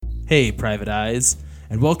Hey, Private Eyes,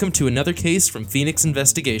 and welcome to another case from Phoenix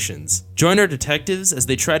Investigations. Join our detectives as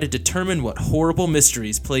they try to determine what horrible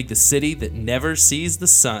mysteries plague the city that never sees the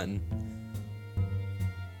sun.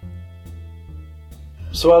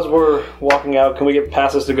 So as we're walking out, can we get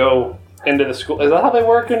passes to go into the school? Is that how they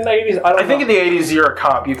work in the 80s? I think in the 80s you're a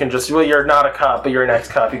cop. You can just, well, you're not a cop, but you're an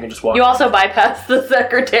ex-cop. You can just walk. You also bypass the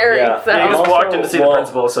secretary, Yeah. so... You just Also, walked in to see the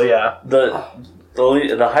principal, so yeah.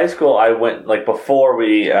 The high school I went, like, before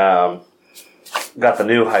we got the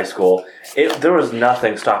new high school, there was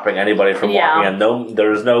nothing stopping anybody from walking in. There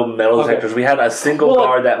was no metal detectors. We had a single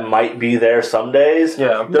guard that might be there some days.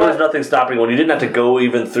 Yeah. There was nothing stopping when you didn't have to go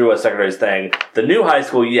even through a secretary's thing. The new high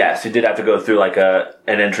school, yes, you did have to go through like an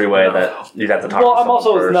entryway that you'd have to talk to someone I'm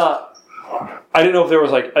also first. not... I didn't know if there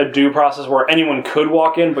was like a due process where anyone could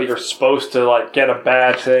walk in, but you're supposed to like get a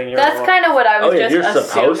badge thing. That's kind of what I was you're just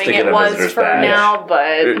supposed to assuming get it a was visitor's for badge. now,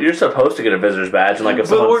 but... You're supposed to get a visitor's badge, and like if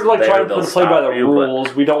But someone's we're like there, trying they'll to play by stop the you, but-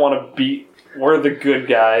 rules. We don't want to be... We're the good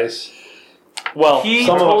guys. Well, He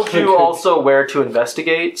some of told us you could- also where to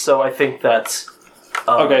investigate, so I think that's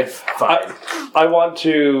Okay, fine. I want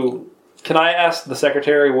to... Can I ask the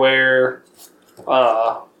secretary where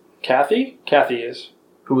Kathy? Kathy is.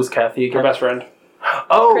 Who was Kathy Her again? best friend.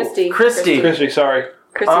 Oh, Christy. Christy, sorry.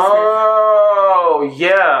 Christy Smith. Oh,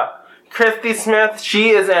 yeah. Christy Smith,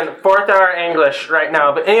 she is in 4th hour English right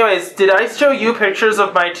now. But anyways, did I show you pictures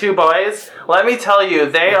of my two boys? Let me tell you,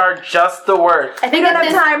 they are just the worst. I think at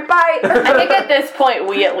this time, bye. I think at this point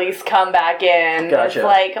we at least come back in. Gotcha. It's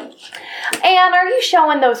like, Anne, are you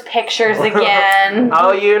showing those pictures again?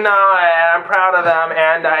 Oh, you know it. I'm proud of them,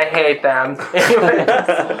 and I hate them.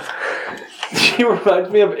 Anyways. She reminds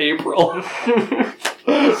me of April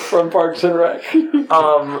from Parks and Rec.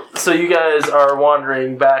 So you guys are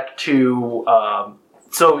wandering back to,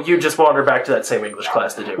 so you just wander back to that same English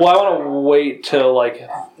class to do. Well, I want to wait till, like...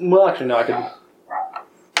 Well, actually, no, I can...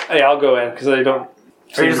 Hey, I'll go in, because they don't...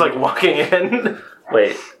 Are you just, like, walking in?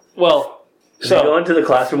 Wait, Well, did you go into the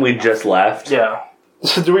classroom we just left? Yeah.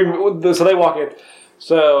 so so they walk in.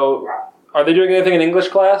 So, are they doing anything in English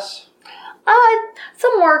class?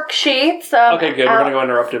 Some worksheets. Okay, good. We're going to go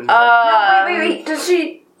interrupt him. Wait.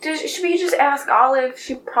 Should we just ask Olive?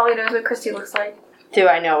 She probably knows what Christy looks like. Do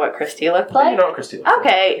I know what Christy looked like? You know what Christy looks like.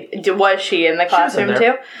 Okay. Was she in the classroom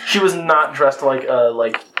there. too? She was not dressed like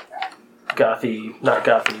gothy, not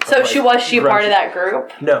gothy. but, So like, was she part grungy. of that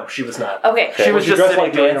group? No, she was not. Okay. She was Was she just dressed sitting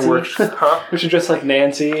like doing her Nancy? work. Huh? We should dress like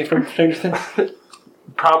Nancy from Stranger Things.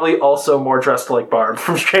 Probably also more dressed like Barb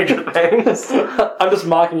from Stranger Things. I'm just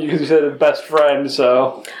mocking you because you said best friend,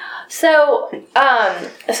 so... So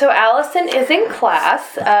Allison is in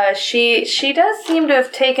class. She does seem to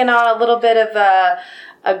have taken on a little bit of a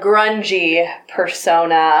grungy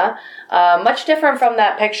persona, much different from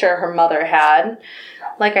that picture her mother had.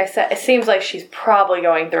 Like I said, it seems like she's probably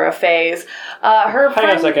going through a phase. Hang on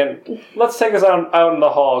a second. Let's take us out in the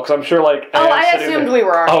hall, because I'm sure, like... Oh, Anne's I sitting assumed there. we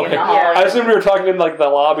were already in the hall. I assumed we were talking in, like, the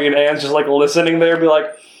lobby, and Anne's just, like, listening there, be like,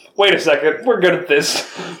 wait a second, we're good at this.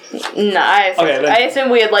 No, I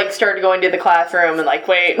assumed we had, like, started going to the classroom and, like,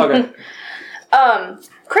 wait. Okay.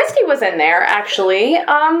 Christy was in there, actually.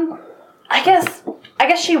 I guess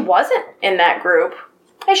she wasn't in that group.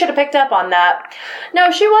 I should have picked up on that.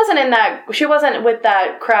 No, she wasn't with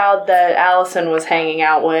that crowd that Allison was hanging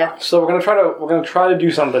out with. So we're gonna try to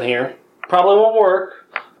do something here. Probably won't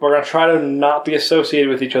work. We're gonna try to not be associated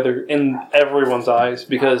with each other in everyone's eyes,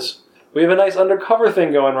 because we have a nice undercover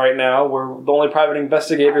thing going right now where the only private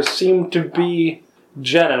investigators seem to be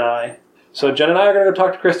Jen and I. So Jen and I are gonna go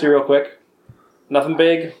talk to Christy real quick. Nothing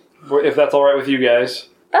big, if that's alright with you guys.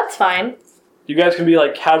 That's fine. You guys can be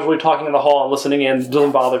like casually talking in the hall and listening in. It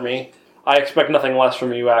doesn't bother me. I expect nothing less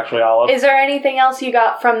from you, actually, Olive. Is there anything else you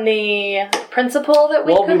got from the principal that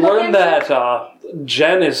we could we look learned into? that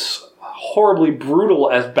Jen is horribly brutal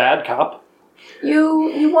as bad cop.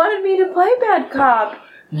 You wanted me to play bad cop.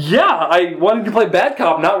 Yeah, I wanted to play bad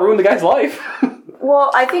cop, not ruin the guy's life.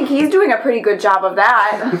 Well, I think he's doing a pretty good job of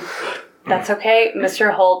that. That's okay.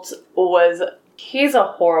 Mr. Holtz he's a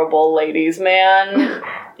horrible ladies' man.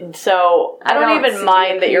 So I don't even see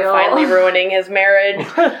mind that you're appeal. finally ruining his marriage.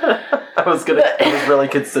 I was really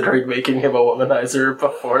considering making him a womanizer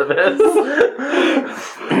before this.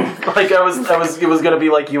 Like it was gonna be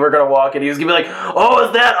like you were gonna walk in, he was gonna be like, "Oh,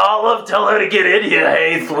 is that Olive? Tell her to get in here,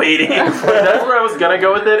 hey, sweetie." That's where I was gonna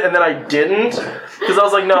go with it, and then I didn't, because I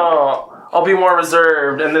was like, "No, I'll be more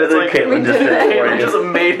reserved." And then it's like Caitlin just did it for Caitlin you. just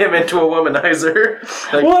made him into a womanizer.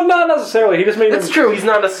 Like, Well, not necessarily. He just made it's him... true. He's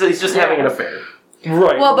not necessarily. He's just having an affair.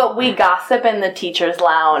 Right. Well, but we gossip in the teacher's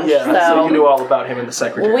lounge, Yeah. So so you knew all about him and the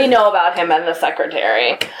secretary. we know about him and the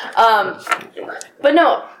secretary. But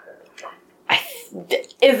no,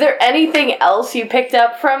 Is there anything else you picked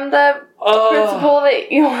up from the principal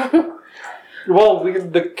that you... Well,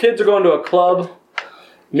 the kids are going to a club.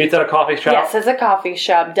 Meets at a coffee shop. Yes, it's a coffee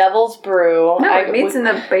shop. Devil's Brew. No, it meets in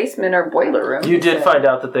the basement or boiler room. You did find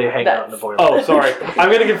out that they hang out in the boiler room. Oh, sorry. I'm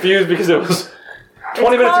getting confused because it was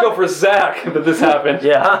 20 minutes ago for Zach that this happened.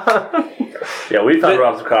 Yeah. Yeah, we found it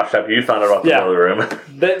off the coffee shop. You found it off the boiler room.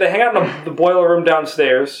 They hang out in the boiler room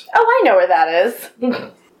downstairs. Oh, I know where that is.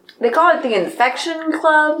 They call it the Infection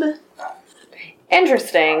Club.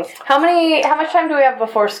 Interesting. How much time do we have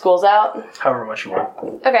before school's out? However much you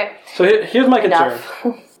want. Okay. So here's my concern.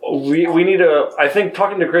 Enough. We need to... I think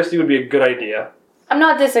talking to Christy would be a good idea. I'm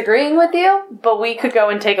not disagreeing with you, but we could go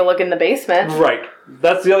and take a look in the basement. Right.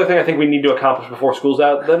 That's the other thing I think we need to accomplish before school's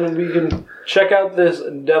out. Then we can check out this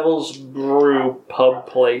Devil's Brew pub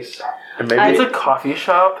place. And maybe It's a coffee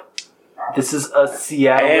shop. This is a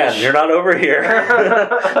Seattle. And you're not over here.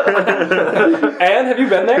 Anne, have you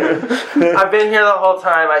been there? I've been here the whole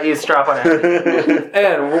time. I eavesdrop on everything.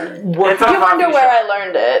 Anne, we're It's a You wonder coffee where shop. I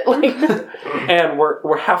learned it. Anne,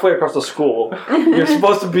 we're halfway across the school. You're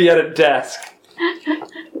supposed to be at a desk.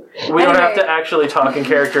 We don't have to actually talk in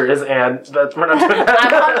character as Anne. We're not doing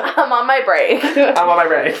that. I'm on my break. I'm on my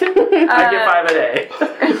break. I get 5 a day.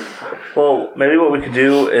 Well, maybe what we could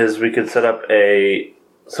do is we could set up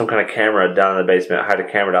some kind of camera down in the basement, hide a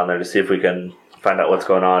camera down there to see if we can find out what's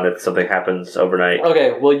going on if something happens overnight.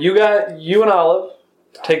 Okay, well, you and Olive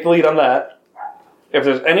take the lead on that. If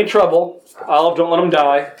there's any trouble, Olive, don't let him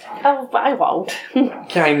die. Oh, I won't.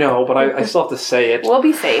 Yeah, I know, but I still have to say it. We'll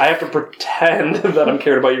be safe. I have to pretend that I'm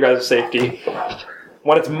cared about your guys' safety.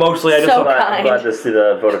 When it's mostly, So don't I'm glad to see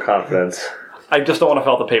the vote of confidence. I just don't want to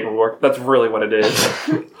fill out the paperwork. That's really what it is.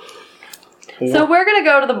 So we're going to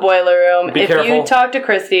go to the boiler room. Be if careful. you talk to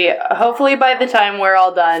Christy, hopefully by the time we're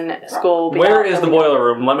all done, school will be Where out. is the boiler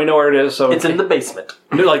room? Let me know where it is. So It's in the basement.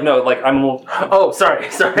 I'm. Oh, sorry.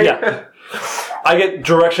 Yeah. I get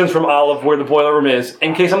directions from Olive where the boiler room is.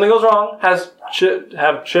 In case something goes wrong,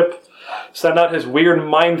 have Chip send out his weird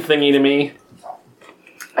mind thingy to me.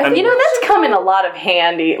 You know, that's come in a lot of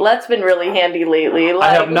handy. That's been really handy lately.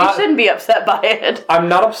 Like, have not- you shouldn't be upset by it. I'm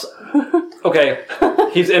not upset. Okay,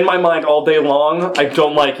 he's in my mind all day long. I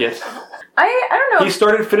don't like it. I don't know. He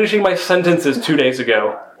started finishing my sentences 2 days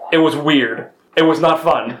ago. It was weird. It was not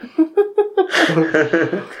fun.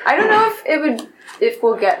 I don't know if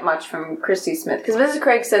we'll get much from Christy Smith, because Mrs.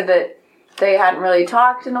 Craig said that they hadn't really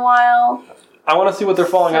talked in a while. I want to see what their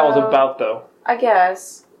falling out was So- about, though. I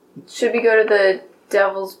guess. Should we go to the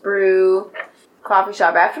Devil's Brew coffee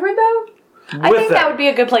shop afterward, though? I think that would be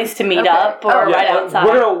a good place to meet Okay. up or Yeah, right outside.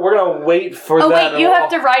 We're gonna wait for Oh that. wait, you have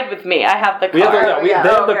to ride with me. I have the car. We have to- yeah, they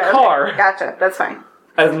have the car. Gotcha. That's fine.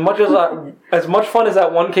 As much fun as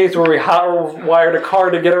that one case where we wired a car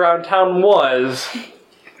to get around town was.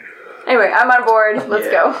 Anyway, I'm on board. Let's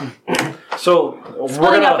go. So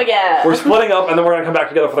Splitting up again. We're splitting up, and then we're gonna come back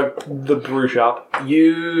together for the brew shop.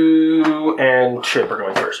 You and Chip are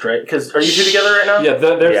going first, right? Because are you two together right now? Yeah,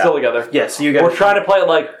 they're Yeah. still together. Yes, you guys. We're trying to play it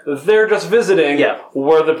like they're just visiting. Yeah.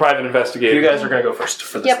 We're the private investigators. You guys are going to go first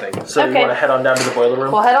for this Yep. thing. So you Okay. want to head on down to the boiler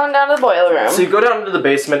room? We'll head on down to the boiler room. So you go down into the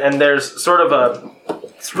basement, and there's sort of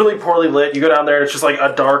it's really poorly lit. You go down there, and it's just like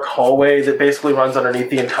a dark hallway that basically runs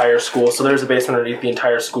underneath the entire school. So there's a basement underneath the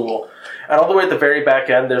entire school. And all the way at the very back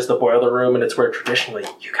end, there's the boiler room, and it's where traditionally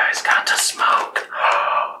you guys got to smoke.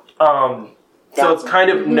 So it's kind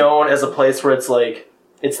of known as a place where it's like,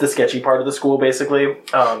 it's the sketchy part of the school, basically.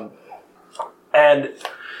 And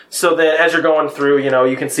so then as you're going through,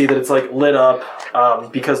 you can see that it's like lit up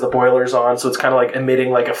because the boiler's on, so it's kind of like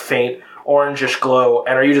emitting like a faint orangish glow.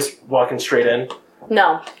 And are you just walking straight in?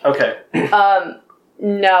 No. Okay.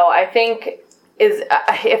 No, I think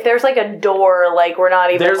if there's like a door, like we're not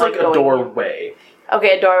even There's like a going- doorway.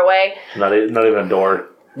 Okay, a doorway. Not even a door.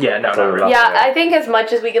 Yeah, no, So no. we're not Yeah, there. I think as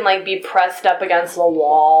much as we can like be pressed up against the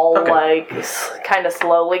wall, Okay. like kind of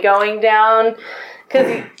slowly going down,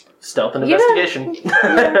 because Stealth and You know- investigation.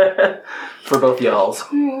 For both y'alls.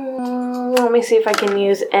 let me see if I can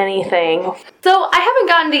use anything. So I haven't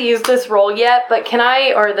gotten to use this roll yet, but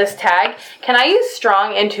this tag, can I use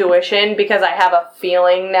strong intuition because I have a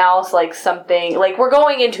feeling now it's like something, like we're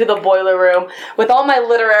going into the boiler room with all my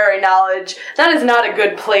literary knowledge. That is not a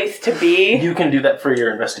good place to be. You can do that for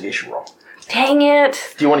your investigation roll. Dang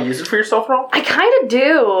it. Do you want to use it for your stealth roll? I kind of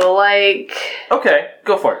do, like, Okay,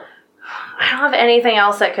 go for it. I don't have anything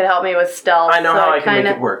else that could help me with stealth. I know so how I can kinda,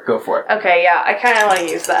 make it work. Go for it. Okay, yeah, I kind of want to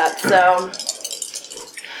use that, so...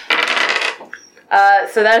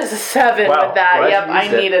 so that is a 7 Wow, with that. glad Yep, you I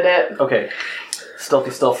used it. needed it. Okay.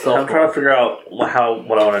 Stealthy stealth I'm stealth. trying to figure out what I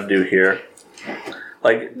want to do here.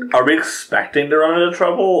 Like, are we expecting to run into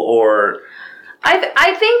trouble, or...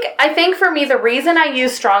 I think for me, the reason I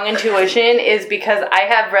use strong intuition is because I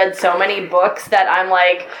have read so many books that I'm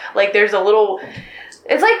like there's a little...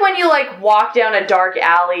 It's like when you, like, walk down a dark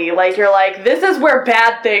alley. Like, you're like, this is where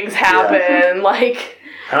bad things happen. Yeah. Like...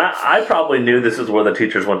 And I probably knew this is where the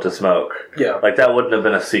teachers went to smoke. Yeah. Like, that wouldn't have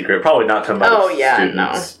been a secret. Probably not to most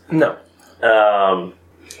students. No.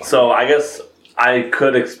 So I guess I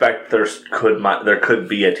could expect there could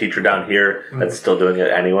be a teacher down here that's still doing it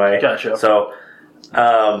anyway. Gotcha. So...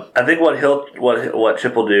 I think what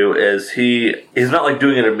Chip will do is he's not like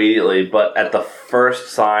doing it immediately, but at the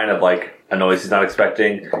first sign of like a noise he's not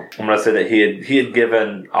expecting, I'm gonna say that he had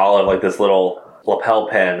given Olive like this little lapel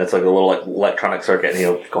pin that's like a little like electronic circuit, and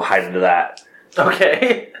he'll go hide into that.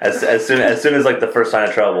 Okay. As soon as like the first sign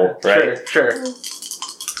of trouble, right? Sure.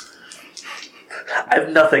 I have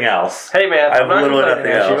nothing else. Hey man, I have literally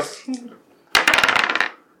nothing else.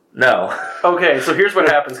 No. Okay, so here's what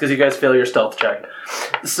happens because you guys fail your stealth check.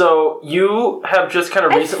 So you have just kind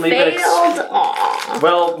of recently been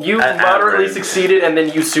well, you moderately succeeded and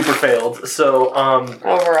then you super failed. So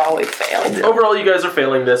overall we failed. Overall you guys are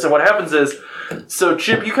failing this, and what happens is, so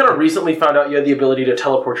Chip, you kind of recently found out you had the ability to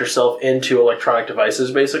teleport yourself into electronic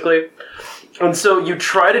devices, basically. And so you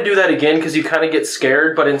try to do that again because you kind of get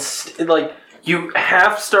scared, but you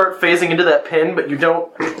half start phasing into that pin, but you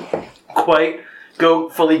don't quite go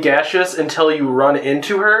fully gaseous until you run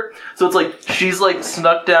into her. So it's like she's like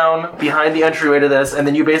snuck down behind the entryway to this, and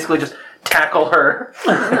then you basically just tackle her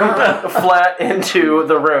flat into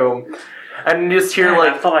the room. And you just hear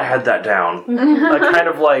like... I thought I had that down. A kind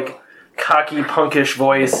of like cocky, punkish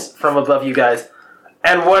voice from above you guys.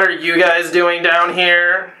 And what are you guys doing down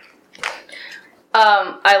here?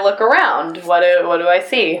 I look around. What do I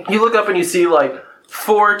see? You look up and you see like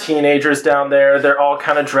 4 teenagers down there. They're all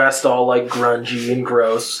kind of dressed all like grungy and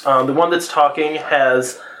gross. The one that's talking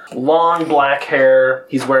has long black hair.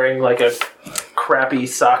 He's wearing like a crappy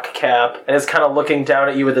sock cap and is kind of looking down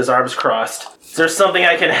at you with his arms crossed. Is there something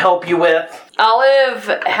I can help you with? Olive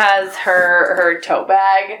has her tote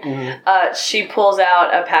bag. Mm-hmm. She pulls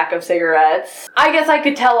out a pack of cigarettes. I guess I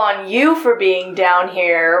could tell on you for being down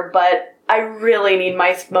here, but I really need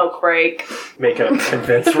my smoke break. Make a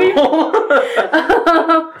convince roll.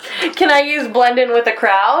 Can I use blend in with the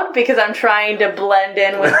crowd? Because I'm trying to blend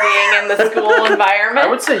in with being in the school environment. I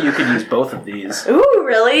would say you could use both of these. Ooh,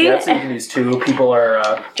 really? Yeah, so you can use 2. People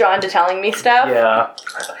are... drawn to telling me stuff? Yeah.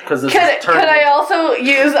 Because this could I also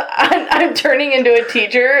use... I'm turning into a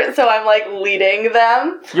teacher, so I'm like leading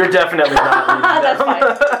them? You're definitely not leading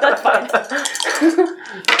them. That's fine.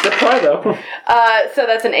 Good try, though. So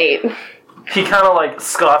that's an 8. He kind of like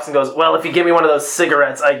scoffs and goes, well, if you give me one of those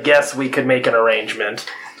cigarettes, I guess we could make an arrangement.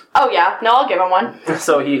 Oh, yeah. No, I'll give him one.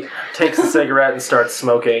 So he takes a cigarette and starts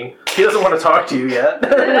smoking. He doesn't want to talk to you yet.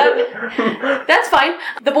 That's fine.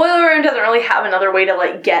 The boiler room doesn't really have another way to,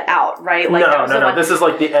 like, get out, right? Like, no. This is,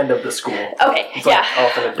 like, the end of the school. Okay, it's like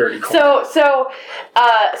off in a dirty corner. So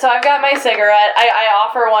I've got my cigarette. I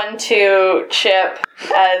offer one to Chip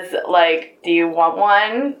as, like, do you want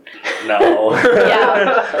one? No.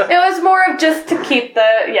 Yeah. It was more of just to keep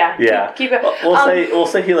the, keep it. We'll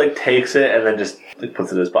say he, like, takes it and then just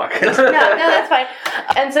puts it in his pocket. No, that's fine.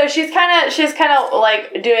 And so she's kind of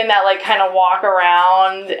like doing that, like, kind of walk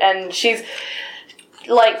around, and she's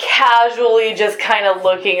like casually just kind of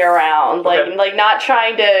looking around, like not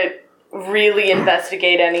trying to really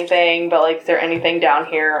investigate anything, but like, is there anything down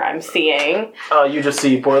here I'm seeing? You just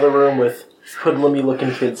see boiler room with hoodlummy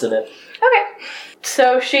looking kids in it. Okay.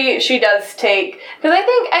 So she does take, because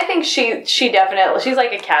I think she definitely, she's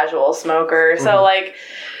like a casual smoker. So mm-hmm. like,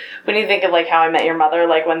 when you think of, like, How I Met Your Mother,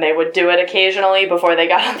 like, when they would do it occasionally before they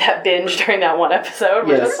got on that binge during that one episode,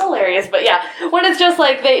 which was hilarious. But, yeah, when it's just,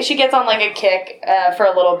 like, she gets on, like, a kick for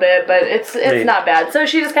a little bit, but it's not bad. So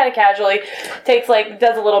she just kind of casually takes, like,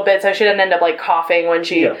 does a little bit so she doesn't end up, like, coughing when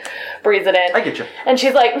she breathes it in. I get you. And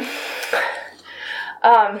she's like,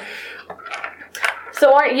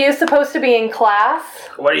 so aren't you supposed to be in class?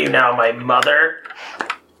 What are you now, my mother?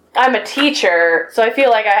 I'm a teacher, so I feel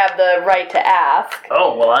like I have the right to ask.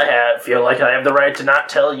 Oh, well, feel like I have the right to not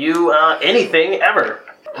tell you anything ever.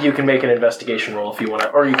 You can make an investigation roll if you want to,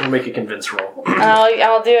 or you can make a convince roll.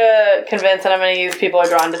 I'll do a convince, and I'm going to use people are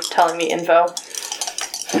drawn to telling me info.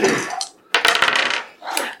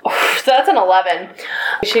 So that's an 11.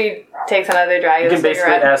 She takes another drag of the cigarette. You can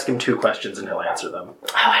basically ask him 2 questions and he'll answer them.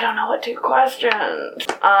 Oh, I don't know what 2 questions.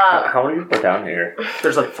 How many people are down here?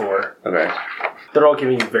 There's like 4. Okay. They're all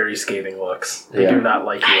giving you very scathing looks. They do not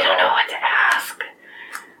like you at all. I don't know what to ask.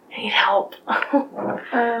 I need help.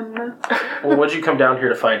 Well, what'd you come down here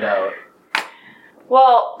to find out?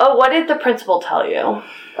 Well, what did the principal tell you?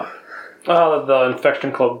 The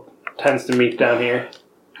infection club tends to meet down here.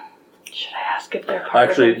 Should I ask if they're part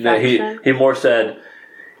Actually, of no, infection? he more said,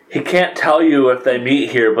 he can't tell you if they meet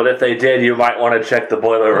here, but if they did, you might want to check the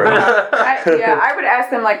boiler room. I would ask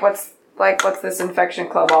them what's this infection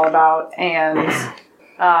club all about, and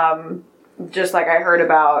just I heard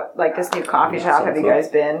about this new coffee shop. Have you guys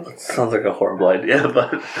been? Sounds like a horrible idea,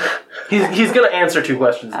 but He's gonna answer 2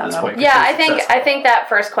 questions at this point. Yeah, I think that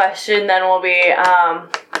first question then will be,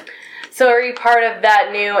 so are you part of that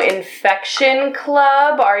new infection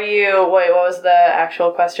club? Are you, what was the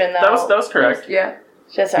actual question though? That was correct. Yeah.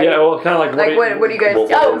 Just Yeah, well, kind of What do you guys?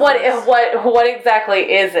 Oh, what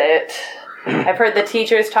exactly is it? I've heard the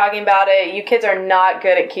teachers talking about it. You kids are not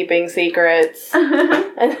good at keeping secrets.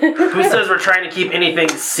 Who says we're trying to keep anything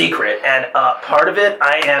secret? And part of it,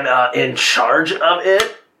 I am in charge of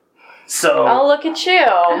it. So Oh, look at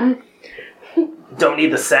you. don't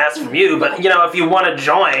need the sass from you. But if you want to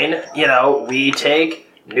join, we take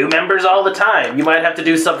new members all the time. You might have to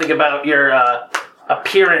do something about your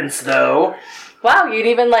appearance, though. Wow, you'd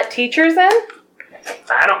even let teachers in?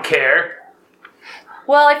 I don't care.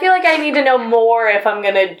 Well, I feel like I need to know more if I'm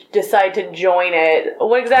going to decide to join it.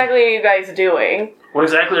 What exactly are you guys doing? What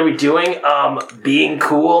exactly are we doing? Being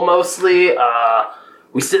cool, mostly.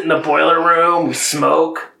 We sit in the boiler room, we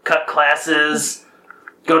smoke, cut classes,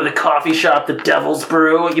 go to the coffee shop, the Devil's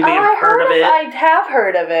Brew. You may have heard of it. I have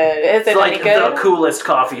heard of it. Is it It's any good? the coolest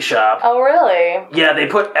coffee shop. Oh, really? Yeah, they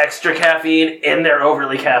put extra caffeine in their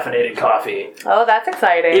overly caffeinated coffee. Oh, that's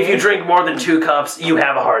exciting. If you drink more than 2 cups, you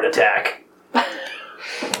have a heart attack.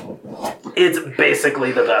 It's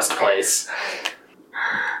basically the best place.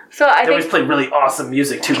 So I They always think play really awesome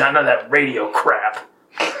music too, none of that radio crap.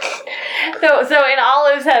 so in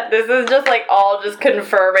Olive's head, this is just all just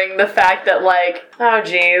confirming the fact that oh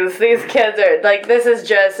geez, these kids are this is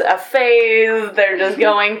just a phase. They're just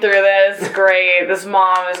going through this. Great, this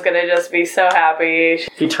mom is gonna just be so happy.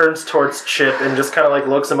 He turns towards Chip and just kind of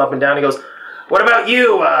looks him up and down. He goes, "What about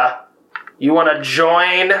you? You want to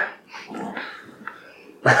join?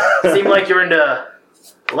 Seem like you're into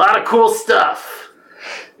a lot of cool stuff."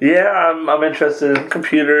 yeah, I'm interested in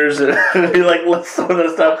computers and he lists some of the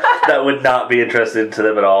stuff that would not be interesting to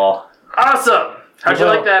them at all. Awesome. How'd you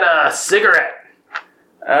like that cigarette?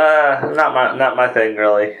 Not my thing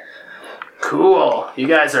really. Cool. You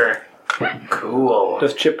guys are cool.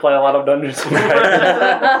 Does Chip play a lot of Dungeons and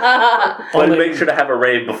Dragons? But make sure to have a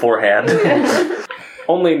rave beforehand.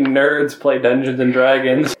 Only nerds play Dungeons and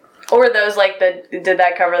Dragons. Or those did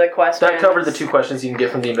that cover the question? That covered the 2 questions you can get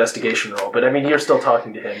from the investigation roll. But I mean, you're still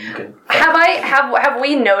talking to him. You can. Have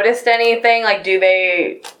we noticed anything? Do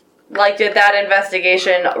they did that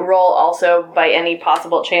investigation roll also by any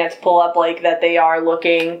possible chance pull up that they are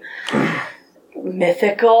looking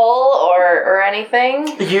mythical or anything?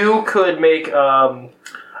 You could make. I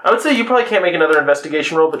would say you probably can't make another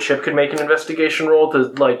investigation roll, but Chip could make an investigation roll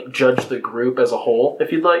to judge the group as a whole, if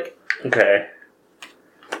you'd like. Okay.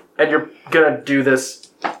 And you're gonna do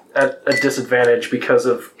this at a disadvantage because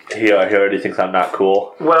of... He already thinks I'm not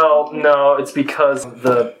cool. Well, no, it's because of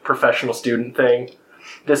the professional student thing.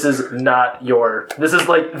 This is not your... This is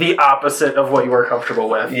the opposite of what you are comfortable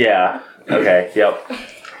with. Yeah. Okay. Yep.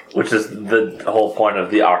 Which is the whole point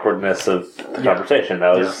of the awkwardness of the conversation.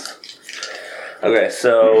 That was... Yeah. Okay,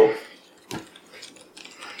 so...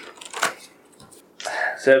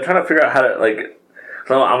 So I'm trying to figure out how to,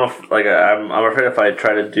 So I'm afraid if I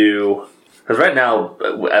try to do, because right now,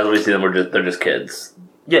 as we see them, they're just kids.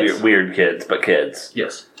 Yes. Weird kids, but kids.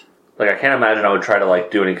 Yes. I can't imagine I would try to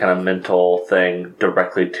do any kind of mental thing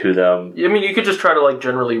directly to them. I mean, you could just try to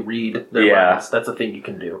generally read their minds. That's a thing you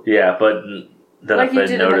can do. Yeah, but then if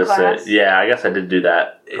they notice it, yeah, I guess I did do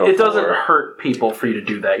that. It doesn't hurt people for you to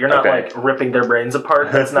do that. You're not ripping their brains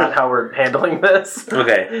apart. That's not how we're handling this.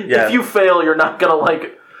 Okay. Yeah. If you fail, you're not gonna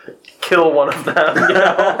kill one of them,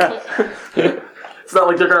 It's not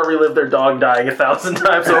like they're gonna relive their dog dying 1,000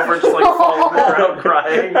 times over, just falling on the ground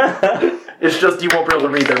crying. It's just you won't be able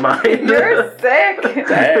to read their mind. You're sick.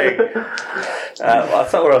 Dang. Well,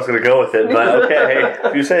 that's not where I was going to go with it, but okay,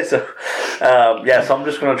 if you say so. Yeah, so I'm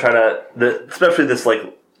just going to try to, especially this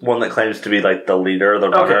one that claims to be the leader, the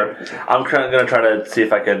runner. Okay. I'm going to try to see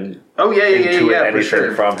if I can intuit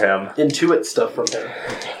anything from him. Intuit stuff from him.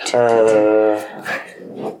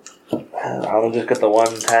 I'll just get the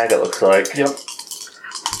one tag, it looks like. Yep.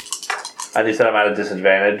 And you said I'm at a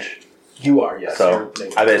disadvantage. You are, yes. So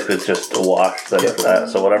I basically it's just a wash then for that.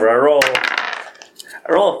 So whatever I roll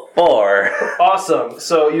a 4. Awesome.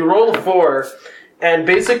 So you roll a 4, And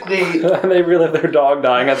basically... They relive their dog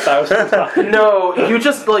dying 1,000 times. No, you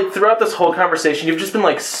just, like, throughout this whole conversation, you've just been,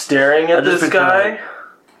 like, staring at this guy.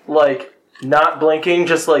 Like, not blinking,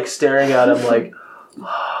 just, like, staring at him, like...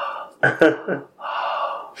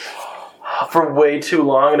 for way too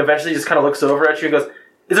long, and eventually he just kind of looks over at you and goes,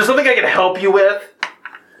 "Is there something I can help you with?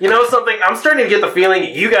 You know something? I'm starting to get the feeling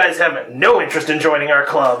you guys have no interest in joining our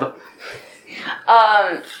club."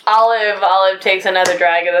 Olive takes another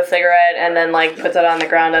drag of the cigarette and then, like, puts it on the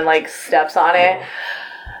ground and, like, steps on it.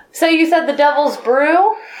 So you said the Devil's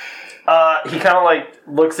Brew? He kind of, like,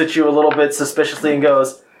 looks at you a little bit suspiciously and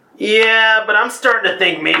goes, "Yeah, but I'm starting to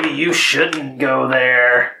think maybe you shouldn't go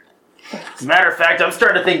there. As a matter of fact, I'm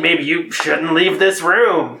starting to think maybe you shouldn't leave this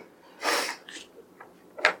room."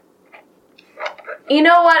 You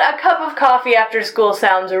know what? A cup of coffee after school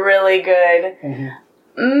sounds really good.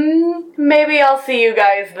 Maybe I'll see you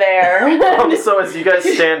guys there. So as you guys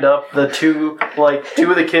stand up, two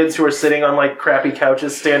of the kids who are sitting on, like, crappy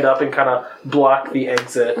couches stand up and kind of block the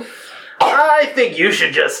exit. "I think you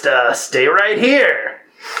should just stay right here."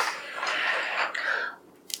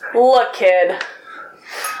 Look, kid.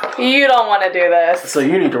 You don't want to do this. So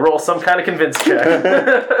you need to roll some kind of convince check.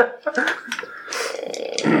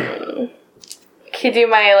 Could you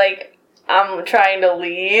my, like, I'm trying to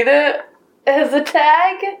lead as a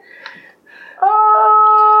tag?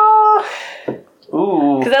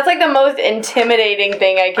 Ooh. Because that's, like, the most intimidating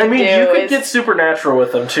thing I can do. I mean, you could get supernatural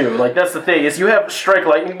with them, too. Like, that's the thing, is you have strike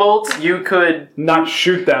lightning bolts, you could... Not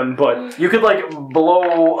shoot them, but... You could, like,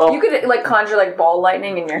 blow up... You could, like, conjure, like, ball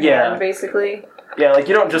lightning in your hand, basically. Yeah, like,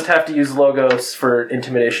 you don't just have to use logos for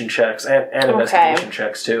intimidation checks, and investigation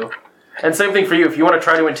checks, too. And same thing for you, if you want to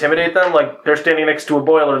try to intimidate them, like, they're standing next to a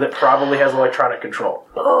boiler that probably has electronic control.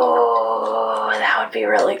 Oh, that would be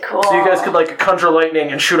really cool. So you guys could, like, conjure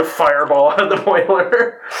lightning and shoot a fireball out of the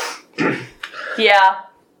boiler. Yeah.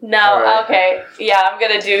 No, right. Okay. Yeah, I'm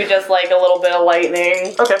gonna do just, like, a little bit of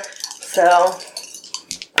lightning. Okay. So...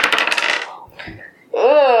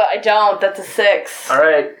 Ugh, I don't. That's a 6.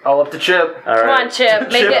 Alright, all up to Chip. All right. Come on, Chip.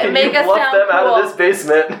 Make Chip, it make us bluff sound them cool. out of this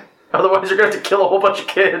basement. Otherwise you're going to have to kill a whole bunch of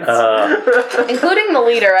kids. Including the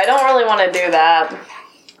leader. I don't really want to do that.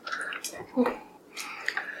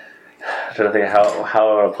 I'm trying to think how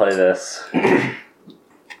I want to play this.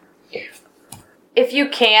 If you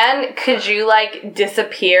can, could you, like,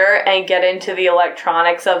 disappear and get into the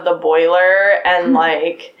electronics of the boiler and,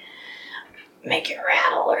 like, make it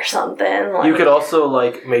rattle or something? Like, You could also,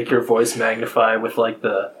 like, make your voice magnify with, like,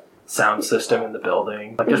 the sound system in the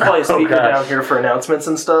building. Like, there's probably a speaker gosh. down here for announcements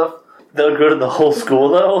and stuff. That would go to the whole school,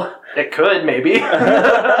 though? It could, maybe.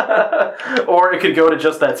 Or it could go to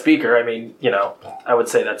just that speaker. I mean, you know, I would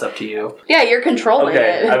say that's up to you. Yeah, you're controlling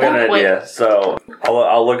Okay, it. I've got At that an point. idea. So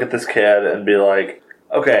I'll look at this kid and be like,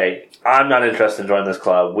 okay, I'm not interested in joining this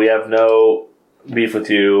club. We have no beef with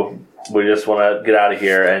you. We just want to get out of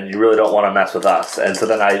here, and you really don't want to mess with us. And so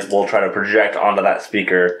then I will try to project onto that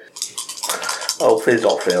speaker. Oh, please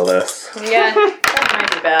don't fail this. Yeah, that might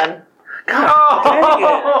be bad.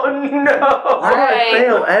 Oh, no! Why do I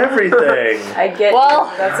fail everything? I get Well,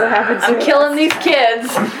 you. That's what happens. I'm killing these kids.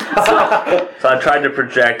 So I tried to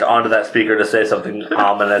project onto that speaker to say something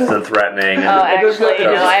ominous and threatening. And Oh, actually, It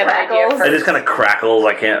no, just I have an idea crackles. it first. just kind of crackles.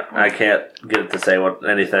 I can't get it to say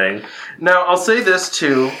anything. Now, I'll say this,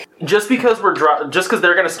 too. Just because just because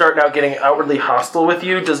they're going to start now getting outwardly hostile with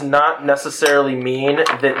you does not necessarily mean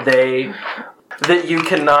that you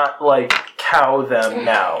cannot, like, cow them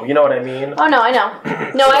now. You know what I mean? Oh, no, I know.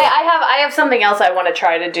 No, I have something else I want to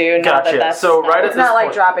try to do. Now Gotcha. That that's So right at It's this not like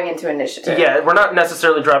point, dropping into initiative. yeah, we're not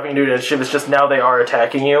necessarily dropping into initiative. It's just now they are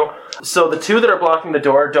attacking you. So the two that are blocking the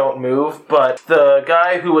door don't move, but the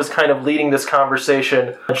guy who was kind of leading this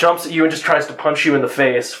conversation jumps at you and just tries to punch you in the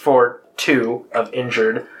face for 2 of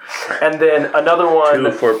injured. And then another one...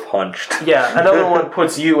 2 for punched. Yeah, another one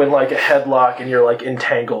puts you in, like, a headlock and you're, like,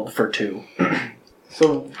 entangled for 2.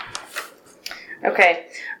 So, Okay.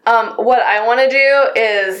 What I want to do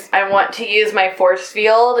is I want to use my force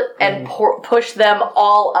field and push them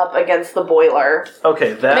all up against the boiler.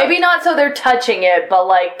 Okay, that... Maybe not so they're touching it, but,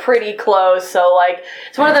 like, pretty close. So, like,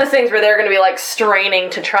 it's one of those things where they're going to be, like, straining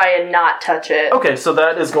to try and not touch it. Okay, so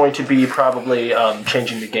that is going to be probably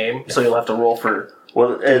changing the game. So you'll have to roll for...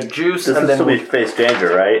 Well, juice, this and will then still be face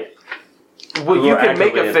danger, right? Well, you We're can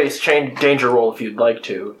make a actively- face danger roll if you'd like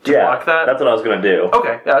to block that. That's what I was gonna do.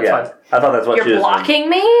 Okay, yeah, that's fine. I thought that's what she You're was blocking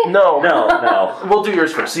me? No, No. We'll do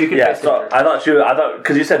yours first, so you can Yeah, face so danger. I thought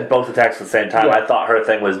because you said both attacks at the same time. Yeah. I thought her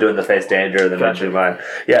thing was doing the face danger and then Gotcha. doing mine.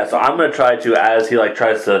 Yeah, so I'm gonna try to, as he like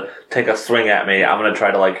tries to take a swing at me, I'm gonna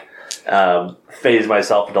try to like phase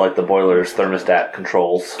myself into like the boiler's thermostat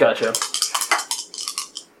controls. Gotcha.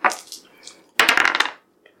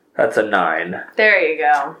 That's a 9. There you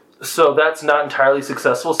go. So that's not entirely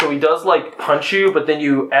successful. So he does like punch you, but then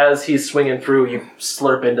you, as he's swinging through, you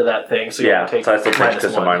slurp into that thing. So you Yeah, take so I still take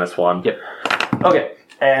just a -1. Yep. Okay,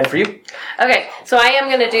 and for you? Okay, so I am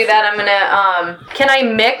gonna do that. I'm gonna, can I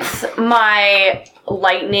mix my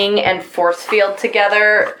lightning and force field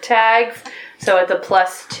together tags? So it's a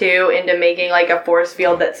 +2 into making like a force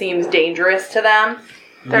field that seems dangerous to them.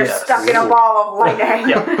 They're Yes. stuck in a ball of lightning.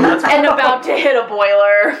 Yeah, that's fine. And about to hit a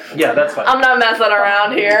boiler. Yeah, that's fine. I'm not messing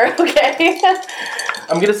around here, okay?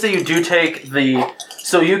 I'm gonna say you do take the.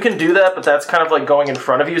 So you can do that, but that's kind of like going in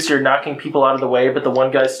front of you, so you're knocking people out of the way, but the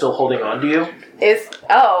one guy's still holding on to you.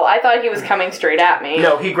 I thought he was coming straight at me.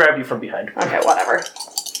 No, he grabbed you from behind. Okay, whatever.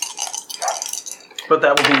 But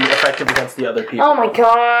that will be effective against the other people. Oh my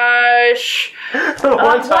gosh.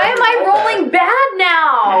 Why am I rolling bad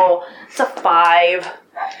now? It's a 5.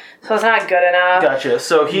 So it's not good enough. Gotcha.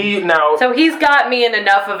 So he now. So he's got me in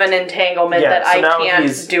enough of an entanglement Yeah, that so I now can't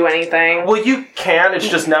he's- do anything. Well, you can. It's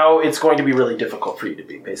just now it's going to be really difficult for you to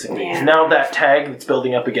beat, basically. Yeah. Now that tag that's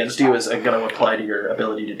building up against you is going to apply to your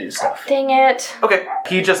ability to do stuff. Dang it. Okay.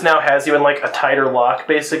 He just now has you in like a tighter lock,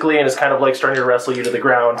 basically, and is kind of like starting to wrestle you to the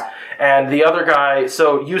ground. And the other guy,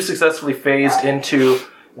 so you successfully phased into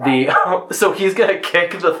the. So he's going to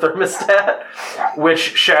kick the thermostat, which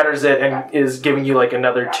shatters it and is giving you like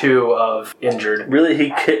another 2 of injured. Really, he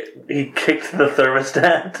kicked the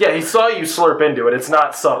thermostat? Yeah, he saw you slurp into it. It's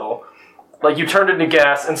not subtle. Like, you turned into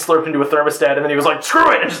gas and slurped into a thermostat, and then he was like, screw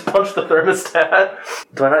it, and just punched the thermostat.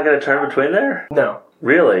 Do I not get a turn between there? No.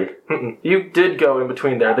 Really? Mm-mm. You did go in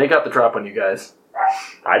between there. They got the drop on you guys.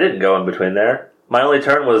 I didn't go in between there. My only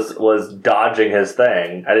turn was dodging his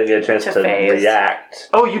thing. I didn't get a chance To to phase. react.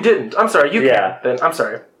 Oh, you didn't. I'm sorry. You Yeah. can. Then I'm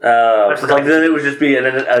sorry. So like, then it would just be a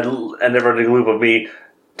never-ending loop of me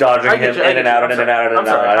dodging him in and out and in and out and in and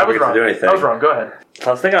out. I I never was get wrong. to do anything. I was wrong. Go ahead. So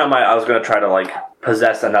I was thinking I was going to try to like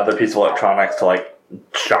possess another piece of electronics to like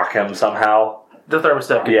shock him somehow. The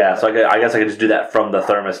thermostat. Yeah, so I guess I could just do that from the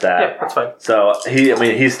thermostat. Yeah, that's fine. So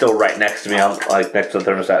he's still right next to me. I'm like next to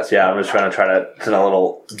the thermostat. So yeah, I'm just trying to send a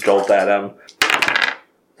little jolt at him.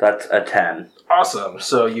 That's a 10. Awesome.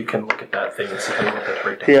 So you can look at that thing and see how you want that to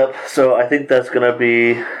break down. Yep. So I think that's gonna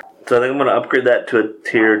be. So I think I'm gonna upgrade that to a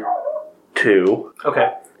tier 2, Okay.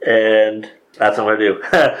 and that's what I'm gonna do.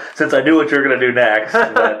 Since I knew what you were gonna do next,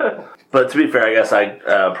 but to be fair, I guess I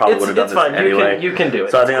probably would have done It's this fine. anyway. You can do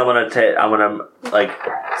it. So I think I'm gonna like,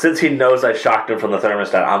 since he knows I shocked him from the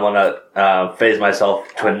thermostat, I'm gonna phase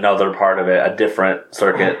myself to another part of it, a different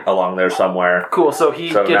circuit along there somewhere. Cool. So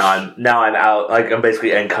he So gets. now I'm out, like I'm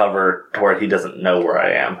basically in cover to where he doesn't know where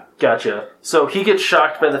I am. Gotcha. So he gets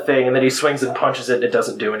shocked by the thing, and then he swings and punches it, and it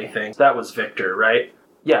doesn't do anything. That was Victor, right?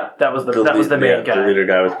 Yeah, that was the main guy. The leader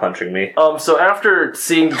guy was punching me. So after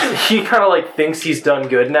seeing, he kind of like thinks he's done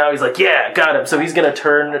good now. He's like, yeah, got him. So he's gonna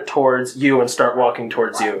turn towards you and start walking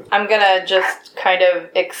towards you. I'm gonna just kind of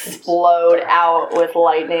explode out with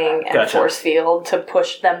lightning and Gotcha. force field to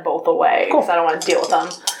push them both away because I don't want to deal with them.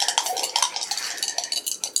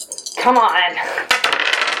 Come on.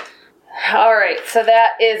 Alright, so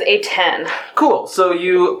that is a 10. Cool. So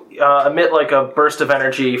you emit like a burst of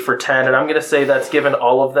energy for 10, and I'm gonna say that's given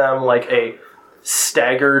all of them like a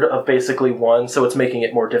staggered of basically 1, so it's making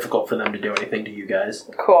it more difficult for them to do anything to you guys.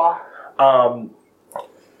 Cool.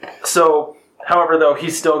 So, however, though,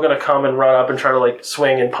 he's still going to come and run up and try to, like,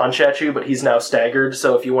 swing and punch at you, but he's now staggered,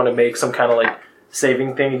 so if you want to make some kind of, like,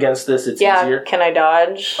 saving thing against this, it's Yeah, easier. can I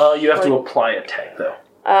dodge? You have to apply a tag, though.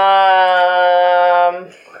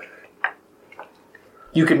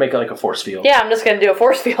 You could make, like, a force field. Yeah, I'm just gonna do a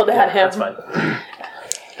force field at him. That's fine.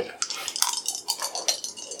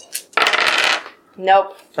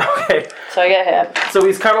 Nope. Okay. So I get hit. So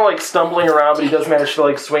he's kind of, like, stumbling around, but he does manage to,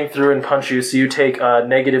 like, swing through and punch you, so you take a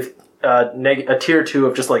tier 2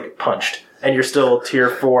 of just, like, punched, and you're still tier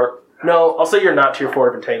 4. No, I'll say you're not tier 4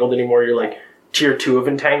 of entangled anymore, you're, like, tier 2 of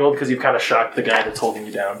entangled, because you've kind of shocked the guy that's holding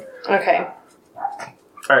you down. Okay.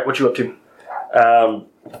 Alright, what you up to?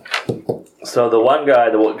 So the guy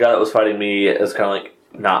that was fighting me is kind of like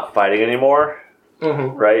not fighting anymore,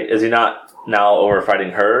 right? Is he not now over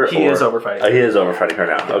fighting her? He is over fighting her. He is over fighting her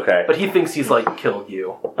now. Okay. But he thinks he's, like, killed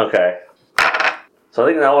you. Okay. So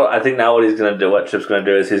I think now what he's gonna do, what Chip's gonna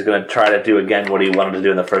do, is he's gonna try to do again what he wanted to do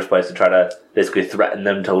in the first place, to try to basically threaten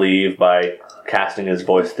them to leave by casting his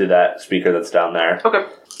voice through that speaker that's down there. Okay.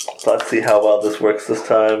 So let's see how well this works this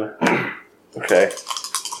time. Okay.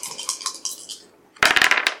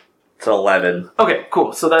 It's an 11. Okay,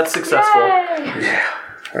 cool. So that's successful. Yeah.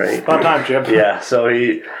 Right. About time, Chip. Yeah. So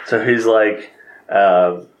he's like,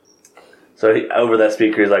 over that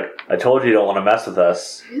speaker, he's like, "I told you don't want to mess with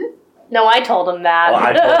us." No, I told him that. Well,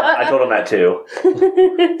 I told him that too.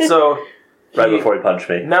 So Right before he punched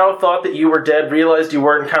me. now thought that you were dead, realized you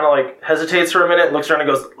weren't, kind of like hesitates for a minute, looks around and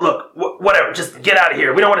goes, "Look, whatever, just get out of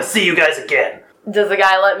here. We don't want to see you guys again." Does the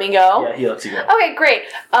guy let me go? Yeah, he lets you go. Okay, great.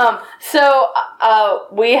 So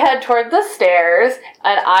we head toward the stairs,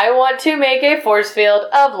 and I want to make a force field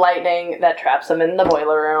of lightning that traps them in the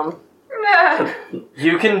boiler room.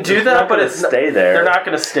 You can do They're that, not but gonna it's stay there. They're not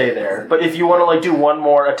going to stay there. But if you want to like do one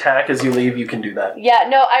more attack as you leave, you can do that. Yeah,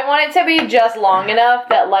 no, I want it to be just long enough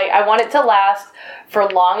that, like, I want it to last for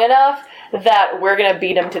long enough that we're gonna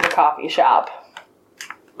beat him to the coffee shop.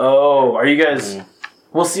 Oh, are you guys?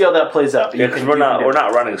 We'll see how that plays out. Yeah, because we're not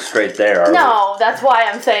running straight there, are we? No, that's why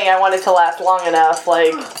I'm saying I want it to last long enough.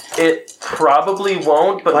 Like, It probably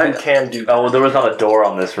won't, but you can do that. Oh, there was not a door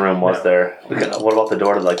on this room, was there? What about the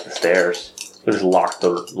door to like the stairs? We just locked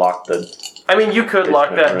the. I mean, you could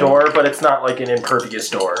lock that room. door, but it's not like an impervious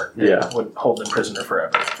door. Yeah. It would hold the prisoner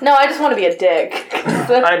forever. no, I just want to be a dick.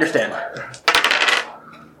 I understand.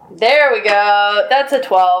 There we go. That's a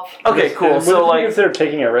 12. Okay, cool. Would So you like, consider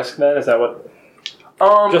taking a risk then? Is that what?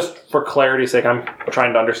 Just for clarity's sake, I'm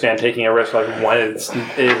trying to understand taking a risk, like when it is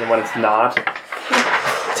and when it's not.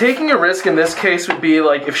 taking a risk in this case would be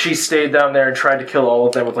like if she stayed down there and tried to kill all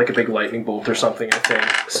of them with like a big lightning bolt or something, I think.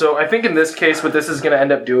 So I think in this case what this is going to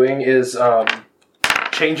end up doing is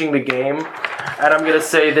changing the game. And I'm going to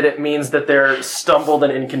say that it means that they're stumbled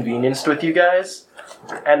and inconvenienced with you guys.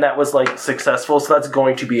 And that was like successful, so that's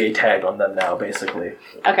going to be a tag on them now, basically.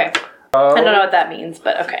 Okay. I don't know what that means,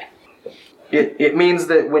 but okay. It means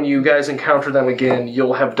that when you guys encounter them again,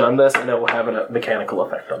 you'll have done this, and it will have a mechanical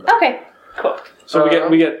effect on them. Okay, cool. So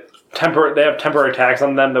we get temporary. They have temporary tags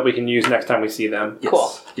on them that we can use next time we see them. Yes.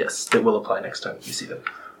 Cool. Yes, they will apply next time you see them.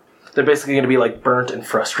 They're basically going to be like burnt and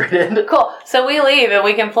frustrated. Cool. So we leave and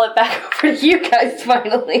we can flip back over to you guys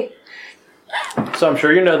finally. So I'm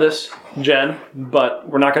sure you know this, Jen, but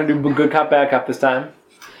we're not going to do good cop, bad cop this time.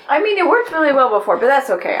 I mean, it worked really well before, but that's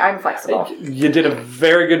okay. I'm flexible. You did a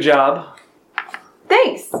very good job.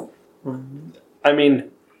 Thanks. I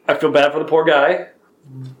mean, I feel bad for the poor guy.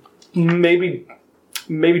 Maybe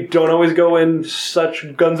don't always go in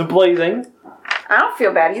such guns a-blazing. I don't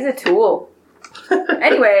feel bad. He's a tool.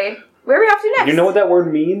 Anyway, where are we off to next? You know what that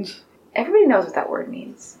word means? Everybody knows what that word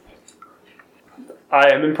means.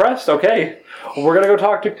 I am impressed. Okay. We're going to go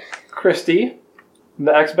talk to Christy,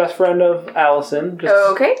 the ex-best friend of Allison.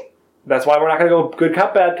 Okay. That's why we're not going to go good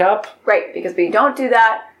cop, bad cop. Right, because we don't do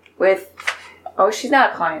that with... Oh, she's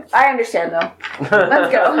not a client. I understand, though.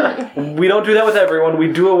 Let's go. We don't do that with everyone.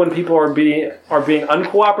 We do it when people are being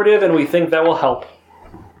uncooperative and we think that will help.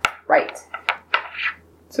 Right.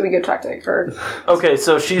 So we go talk to her. Okay,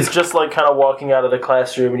 so she's just like kind of walking out of the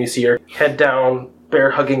classroom, and you see her head down,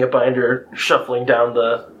 bear hugging it behind her, shuffling down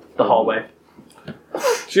the hallway.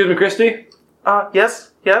 Excuse me, Christy?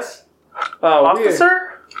 Yes?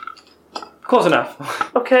 Officer? Close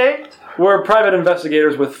enough. Okay. We're private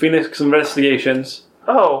investigators with Phoenix Investigations.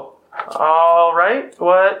 Oh, all right.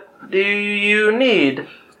 What do you need?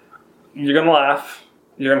 You're gonna laugh.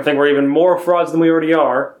 You're gonna think we're even more frauds than we already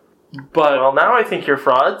are. But Well, now I think you're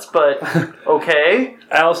frauds, but okay.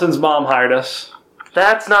 Allison's mom hired us.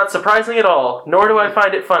 That's not surprising at all, nor do I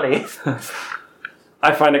find it funny.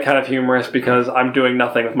 I find it kind of humorous because I'm doing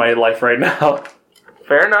nothing with my life right now.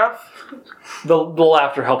 Fair enough. The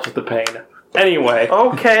laughter helps with the pain. Anyway,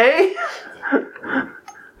 Okay.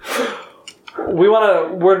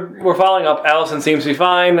 we're following up. Allison seems to be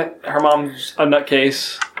fine. Her mom's a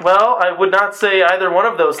nutcase. Well, I would not say either one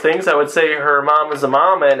of those things. I would say her mom is a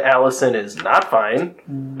mom and Allison is not fine.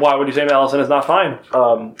 Why would you say Allison is not fine?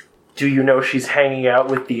 Do you know she's hanging out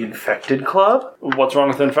with the Infected Club? What's wrong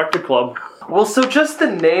with the Infected Club? Well, so just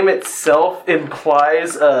the name itself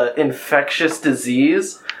implies infectious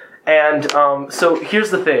disease. And so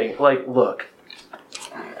here's the thing. Like, look.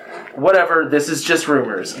 Whatever, this is just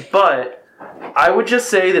rumors. But I would just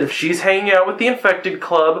say that if she's hanging out with the Infected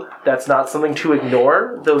Club, that's not something to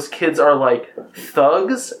ignore. Those kids are like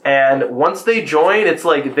thugs. And once they join, it's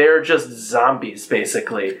like they're just zombies,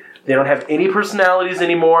 basically. They don't have any personalities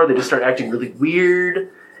anymore. They just start acting really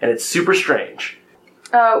weird. And it's super strange.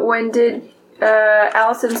 When did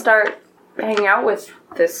Allison start hanging out with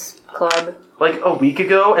this club? Like a week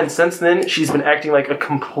ago, and since then, she's been acting like a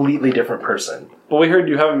completely different person. But we heard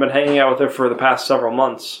you haven't been hanging out with her for the past several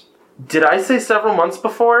months. Did I say several months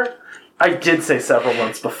before? I did say several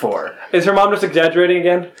months before. Is her mom just exaggerating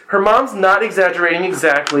again? Her mom's not exaggerating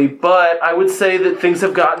exactly, but I would say that things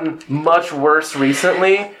have gotten much worse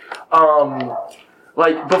recently.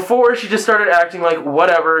 Like, before she just started acting like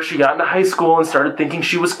whatever, she got into high school and started thinking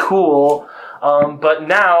she was cool. But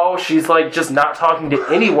now she's like just not talking to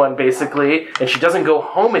anyone basically, and she doesn't go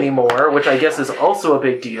home anymore, which I guess is also a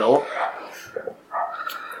big deal.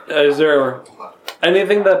 Is there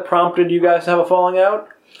anything that prompted you guys to have a falling out?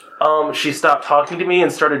 She stopped talking to me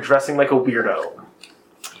and started dressing like a weirdo.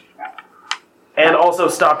 And also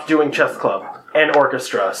stopped doing chess club and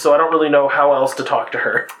orchestra, so I don't really know how else to talk to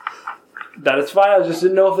her. That is fine. I just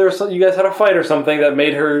didn't know if there was you guys had a fight or something that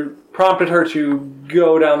prompted her to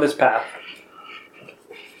go down this path.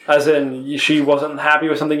 As in, she wasn't happy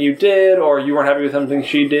with something you did, or you weren't happy with something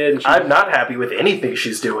she did. And I'm not happy with anything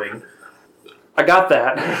she's doing. I got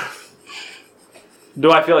that.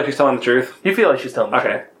 Do I feel like she's telling the truth? You feel like she's telling the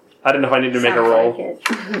truth. Okay. I didn't know if I needed to make a roll.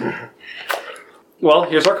 Well,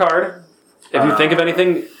 here's our card. If you think of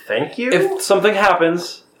anything... Thank you? If something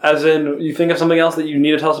happens, as in you think of something else that you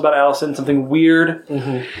need to tell us about Allison, something weird,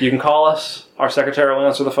 you can call us. Our secretary will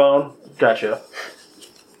answer the phone. Gotcha.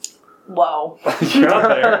 Whoa. You're not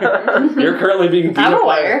there. You're currently being beat I'm up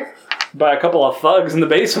aware. by a couple of thugs in the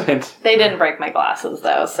basement. They didn't break my glasses,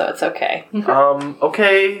 though, so it's okay.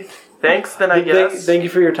 Okay. Thanks, then, I guess. Thank you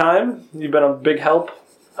for your time. You've been a big help.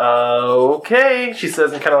 Okay, she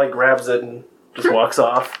says, and kind of like grabs it and just walks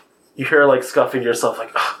off. You hear her like scuffing to yourself,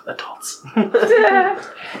 like, adults.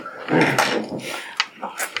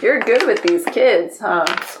 You're good with these kids, huh?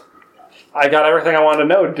 I got everything I wanted to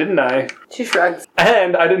know, didn't I? She shrugs.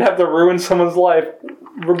 And I didn't have to ruin someone's life,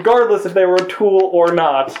 regardless if they were a tool or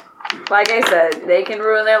not. Like I said, they can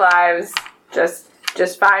ruin their lives just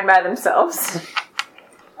fine by themselves.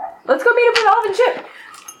 Let's go meet up with Olive and Chip.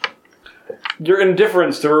 Your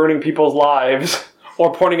indifference to ruining people's lives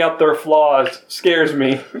or pointing out their flaws scares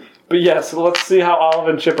me. But yes, let's see how Olive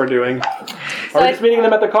and Chip are doing. Are we just meeting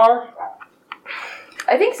them at the car?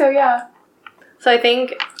 I think so, yeah. So I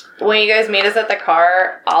think when you guys meet us at the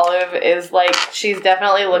car, Olive is like, she's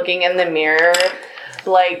definitely looking in the mirror.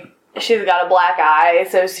 Like, she's got a black eye,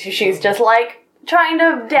 so she's just like trying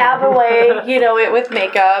to dab away, it with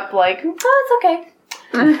makeup. Like, oh, it's okay.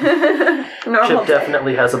 Chip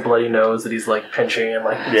definitely has a bloody nose that he's like pinching and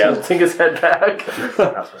like tilting his head back.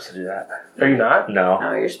 I'm not supposed to do that. Are you not? No.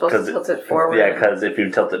 No, you're supposed to tilt it forward. Yeah, because if you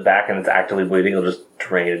tilt it back and it's actively bleeding, it'll just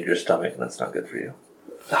drain into your stomach, and that's not good for you.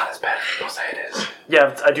 Not as bad as people say it is.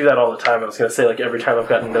 Yeah, I do that all the time. I was going to say, like, every time I've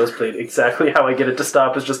gotten a nosebleed, exactly how I get it to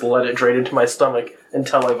stop is just let it drain into my stomach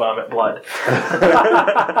until I vomit blood.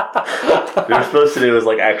 What you're supposed to do is,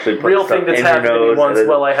 like, actually put Real stuff thing that's in your happened to me nose once and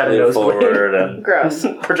while I had a lean nosebleed. forward and Gross.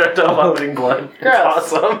 Projectile vomiting blood. Gross.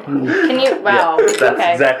 It's awesome. Can you? Wow. that's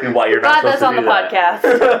okay. exactly why you're not Glad supposed that's to on do the that.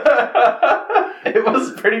 podcast. It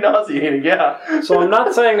was pretty nauseating, yeah. So I'm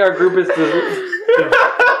not saying our group is...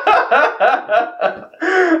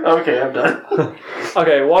 Okay, I'm done.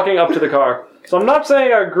 Okay, walking up to the car. So I'm not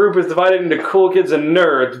saying our group is divided into cool kids and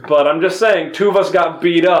nerds, but I'm just saying two of us got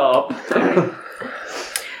beat up.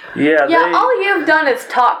 Yeah, All you've done is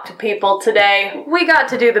talk to people today. We got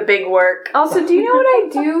to do the big work. Also, do you know what I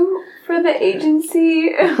do for the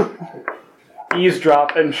agency?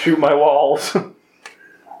 Eavesdrop and shoot my walls.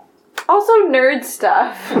 Also nerd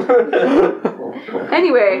stuff.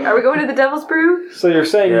 Anyway, are we going to the Devil's Brew? So you're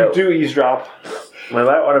saying Yeah. you do eavesdrop. We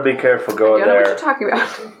might want to be careful I going don't know what there. you're talking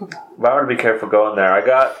about. Might want to be careful going there.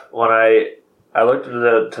 I looked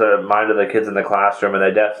into the mind of the kids in the classroom, and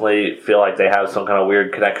they definitely feel like they have some kind of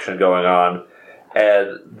weird connection going on.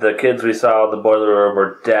 And the kids we saw in the boiler room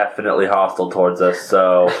were definitely hostile towards us,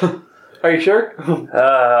 so... Are you sure?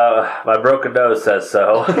 My broken nose says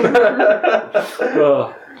so.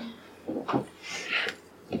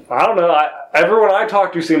 I don't know. Everyone I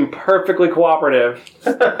talked to seemed perfectly cooperative.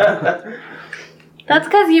 That's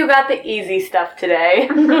because you got the easy stuff today.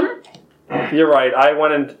 You're right. I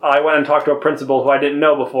went and talked to a principal who I didn't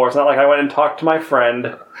know before. It's not like I went and talked to my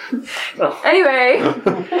friend. Anyway,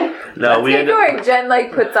 No, we keep going. Jen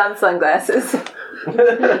puts on sunglasses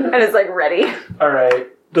and is ready. All right.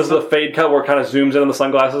 Does the fade cut where it kind of zooms in on the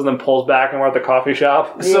sunglasses and then pulls back and we're at the coffee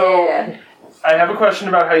shop? So, Yeah. I have a question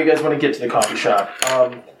about how you guys want to get to the coffee shop.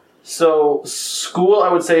 So, school,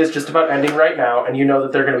 I would say, is just about ending right now, and you know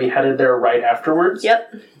that they're going to be headed there right afterwards.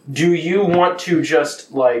 Yep. Do you want to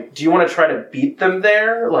just, do you want to try to beat them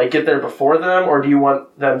there? Get there before them? Or do you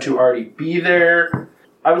want them to already be there?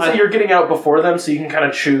 I would say you're getting out before them, so you can kind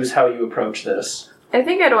of choose how you approach this. I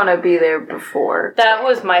think I'd want to be there before. That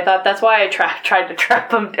was my thought. That's why I tried to trap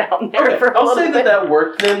them down there for a I'll little say bit. that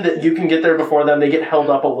worked then, that you can get there before them. They get held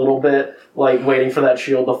up a little bit, waiting for that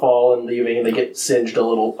shield to fall and leaving, and they get singed a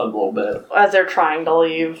little bit. As they're trying to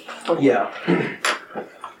leave. Yeah.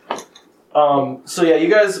 So yeah, you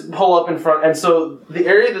guys pull up in front, and so the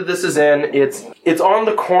area that this is in, it's on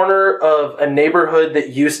the corner of a neighborhood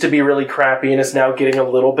that used to be really crappy and is now getting a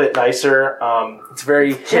little bit nicer. It's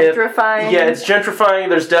very hip. Gentrifying. Yeah, it's gentrifying.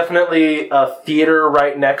 There's definitely a theater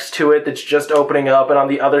right next to it that's just opening up, and on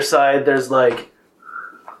the other side there's like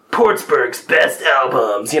Portsburg's best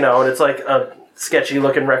albums, and it's like a sketchy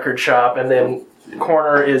looking record shop, and then the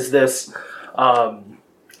corner is this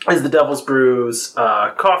is the Devil's Brews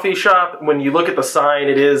coffee shop. When you look at the sign,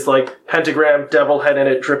 it is like pentagram, devil head in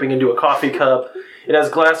it, dripping into a coffee cup. It has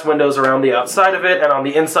glass windows around the outside of it, and on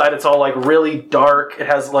the inside it's all like really dark. It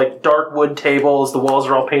has like dark wood tables, the walls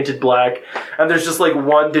are all painted black, and there's just like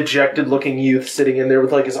one dejected looking youth sitting in there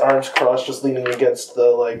with like his arms crossed, just leaning against the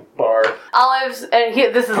like bar. Olive's, and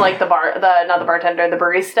this is like not the bartender, the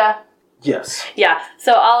barista. Yes. Yeah,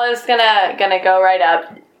 so Olive's gonna go right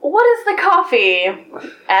up. What is the coffee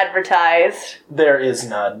advertised? There is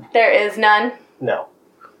none. There is none? No.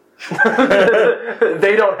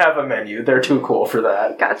 They don't have a menu. They're too cool for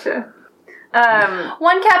that. Gotcha.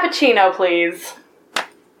 One cappuccino, please.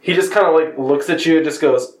 He just kind of like looks at you and just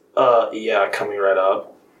goes, yeah, coming right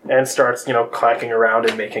up. And starts, clacking around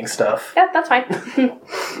and making stuff. Yeah, that's fine.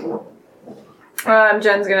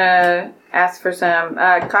 Jen's gonna ask for some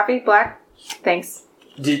coffee, black. Thanks.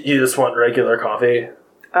 Do you just want regular coffee?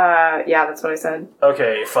 Yeah, that's what I said.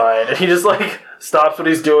 Okay, fine. And he just like stops what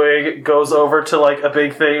he's doing, goes over to like a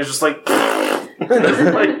big thing, is just like,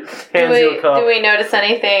 just, like hands you a cup. Do we notice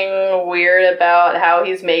anything weird about how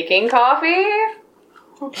he's making coffee?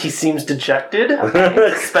 He seems dejected,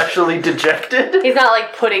 especially dejected. He's not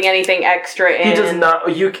like putting anything extra in. He does not.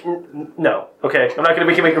 No. Okay, I'm not going to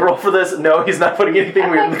make you make a roll for this. No, he's not putting anything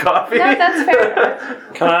weird in the coffee. No, that's fair.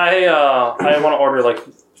 Can I want to order like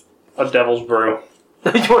a Devil's Brew.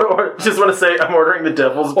 You just want to say I'm ordering the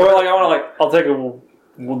Devil's Brew? Or like I want to I'll take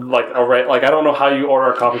I don't know how you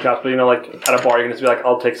order a coffee shop, but like at a bar you can just be like,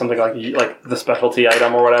 I'll take something like the specialty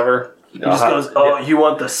item or whatever. He just goes, you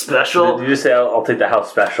want the special? Did you say I'll take the house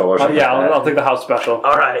special or something? Yeah, I'll take the house special.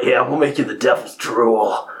 All right, yeah, we'll make you the Devil's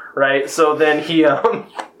Drool. Right, so then he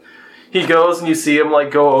goes and you see him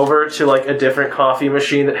like go over to like a different coffee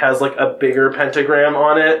machine that has like a bigger pentagram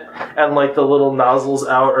on it, and like the little nozzles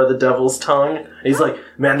out are the devil's tongue. And he's like,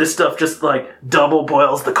 man, this stuff just like double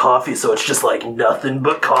boils the coffee, so it's just like nothing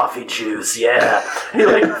but coffee juice. Yeah. And he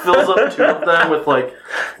like fills up 2 of them with like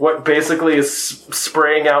what basically is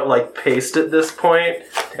spraying out like paste at this point,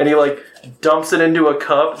 and he like dumps it into a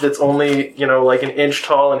cup that's only like an inch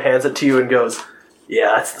tall and hands it to you and goes,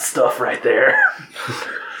 yeah, that's the stuff right there.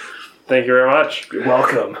 Thank you very much. You're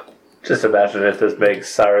welcome. Just imagine if this makes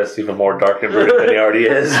Cyrus even more dark and brooding than he already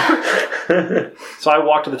is. So I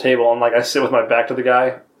walk to the table and I sit with my back to the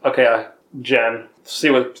guy. Okay, Jen, see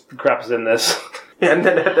what crap is in this. And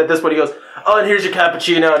then at this point he goes, oh, and here's your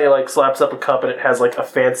cappuccino, and he like slaps up a cup and it has like a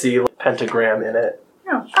fancy pentagram in it.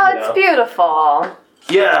 Oh, it's beautiful.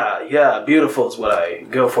 Yeah, beautiful is what I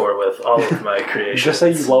go for with all of my creations. Just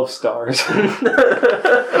say you love stars.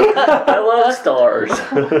 I love stars.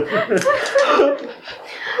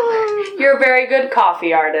 You're a very good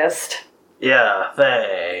coffee artist. Yeah,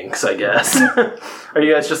 thanks, I guess. Are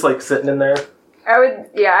you guys just like sitting in there?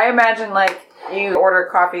 I imagine like you order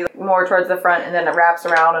coffee more towards the front and then it wraps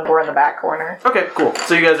around and we're in the back corner. Okay, cool.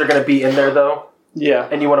 So you guys are going to be in there though? Yeah.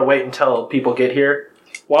 And you want to wait until people get here?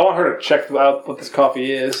 Well, I want her to check out what this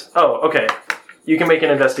coffee is. Oh, okay. You can make an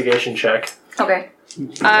investigation check. Okay.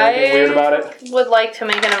 Anything weird about it? Would like to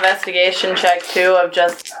make an investigation check too of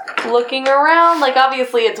just looking around. Like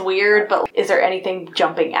obviously it's weird, but is there anything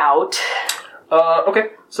jumping out?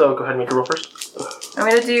 Okay. So go ahead and make a roll first. I'm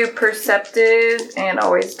going to do perceptive and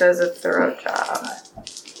always does a thorough job.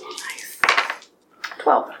 Nice.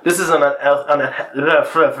 12. This is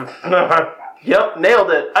Yep,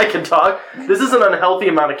 nailed it. I can talk. This is an unhealthy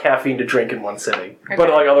amount of caffeine to drink in one sitting. Okay.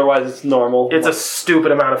 But otherwise it's normal. It's a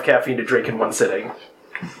stupid amount of caffeine to drink in one sitting.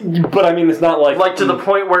 But I mean, it's not like to the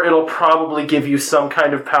point where it'll probably give you some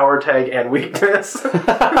kind of power tag and weakness.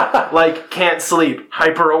 Like can't sleep,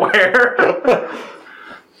 hyper aware.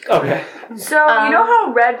 Okay. So, you know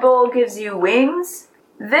how Red Bull gives you wings?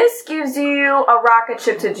 This gives you a rocket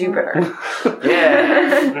ship to Jupiter.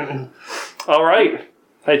 Yeah. All right.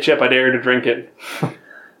 Hey, Chip, I dare you to drink it.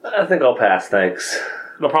 I think I'll pass, thanks.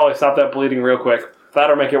 It'll probably stop that bleeding real quick.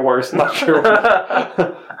 That or make it worse. Not sure.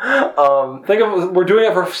 Think of we're doing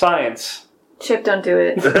it for science. Chip, don't do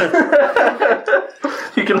it.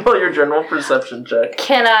 You can roll your general perception check.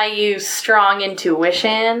 Can I use strong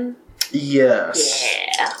intuition? Yes.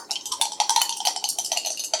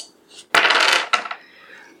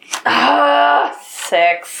 Yeah.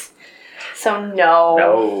 6. So no.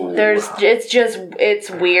 No. It's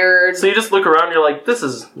weird. So you just look around and you're like, this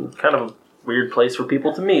is kind of a weird place for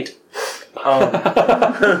people to meet.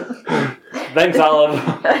 Thanks, Olive.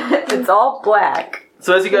 It's all black.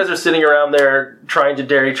 So as you guys are sitting around there trying to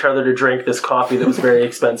dare each other to drink this coffee that was very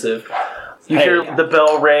expensive, you hear the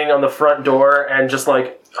bell ring on the front door and just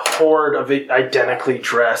like a horde of identically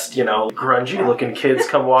dressed, grungy looking kids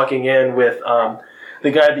come walking in with the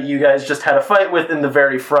guy that you guys just had a fight with in the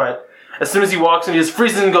very front. As soon as he walks in, he just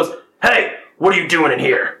freezes and goes, "Hey, what are you doing in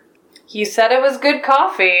here?" You said it was good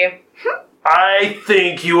coffee. I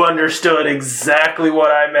think you understood exactly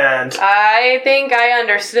what I meant. I think I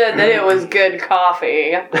understood that it was good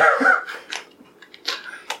coffee.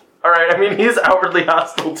 Alright, I mean, he's outwardly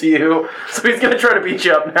hostile to you, so he's gonna try to beat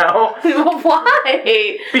you up now.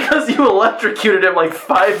 Why? Because you electrocuted him like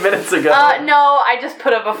 5 minutes ago. No, I just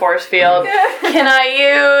put up a force field.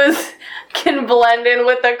 Can blend in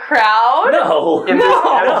with the crowd? No. In this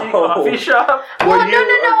empty coffee shop? Well,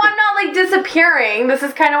 no, I'm not like disappearing. This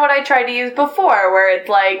is kind of what I tried to use before, where it's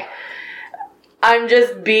like, I'm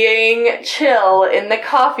just being chill in the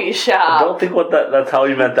coffee I shop. don't think that's how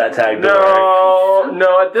you meant that tag to work.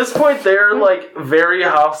 No, at this point they're like very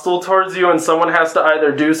hostile towards you and someone has to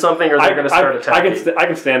either do something or they're going to start attacking. I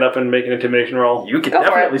can stand up and make an intimidation roll. You can Go for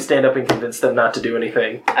definitely it. stand up and convince them not to do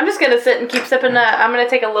anything. I'm just gonna sit and keep sipping I'm gonna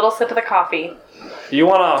take a little sip of the coffee. You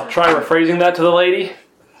want to try rephrasing that to the lady?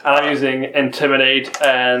 I'm using intimidate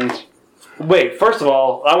and... Wait, first of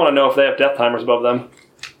all, I want to know if they have death timers above them.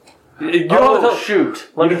 You don't have to Shoot.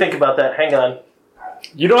 Let me think about that. Hang on.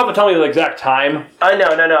 You don't have to tell me the exact time. I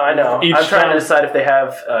know. Each I'm trying time. to decide if they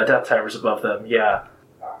have death timers above them. Yeah.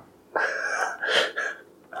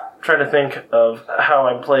 Trying to think of how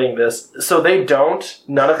I'm playing this. So they don't.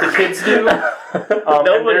 None of the kids do.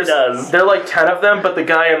 Nobody does. There are like 10 of them, but the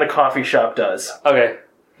guy in the coffee shop does. Okay.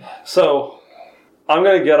 So, I'm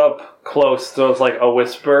going to get up close so it's like a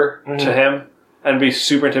whisper to him and be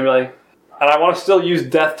super intimidating. And I want to still use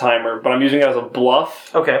death timer, but I'm using it as a bluff.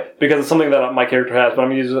 Okay. Because it's something that my character has, but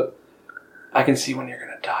I'm using it. I can see when you're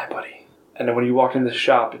going to die, buddy. And then when you walked into the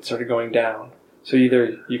shop, it started going down. So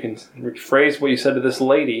either you can rephrase what you said to this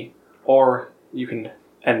lady, or you can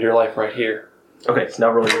end your life right here. Okay, so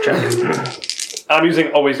now roll your check. I'm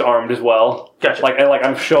using always armed as well. Gotcha. Like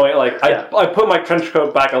I'm showing, I put my trench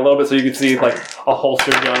coat back a little bit so you can see, like, a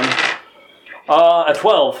holster gun. At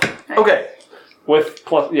 12. Okay. With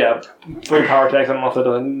 3 power attacks. I don't know if that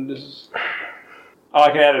doesn't... I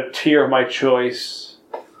can add a tier of my choice.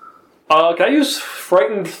 Can I use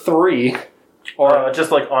Frightened 3? Or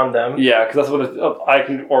just like on them. Yeah, because that's what I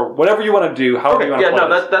can... Or whatever you want to do, however you want to play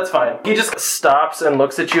this. that's fine. He just stops and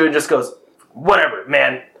looks at you and just goes, "Whatever,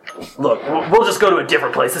 man. Look, we'll just go to a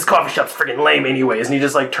different place. This coffee shop's freaking lame anyways." And he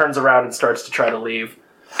just like turns around and starts to try to leave.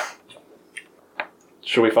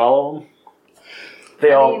 Should we follow him?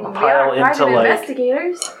 They all we pile are into private like...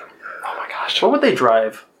 investigators. Oh my gosh. What would they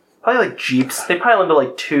drive? Probably like Jeeps. They pile into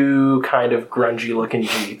like 2 kind of grungy looking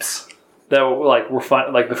Jeeps. That we're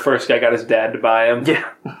fun. Like the first guy got his dad to buy him. Yeah,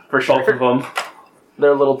 for sure. Both of them.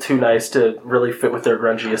 They're a little too nice to really fit with their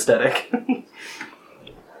grungy aesthetic.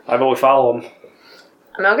 I vote we follow him.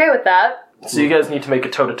 I'm okay with that. So you guys need to make a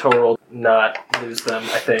toe-to-toe roll, not lose them,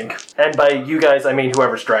 I think. And by you guys, I mean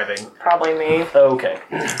whoever's driving. Probably me. Okay.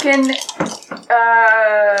 Can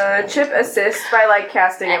Chip assist by like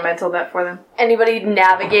casting a mental net for them? Anybody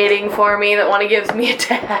navigating for me that want to give me a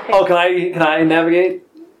tag? Oh, can I navigate?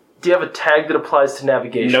 Do you have a tag that applies to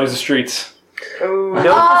navigation? Knows the streets. No.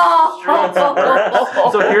 Oh!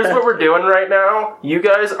 So here's what we're doing right now. You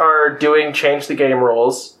guys are doing change the game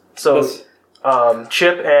rolls. So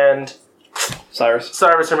Chip and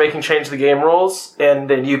Cyrus are making change the game rolls, and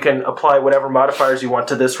then you can apply whatever modifiers you want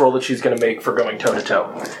to this roll that she's going to make for going toe to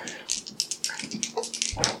toe.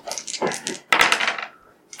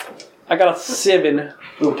 I got a 7.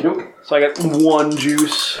 Okey-doke. So I got 1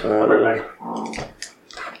 juice.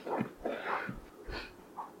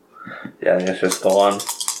 Yeah, I think it's just gone.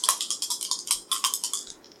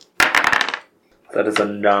 That is a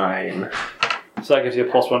 9. So that gives you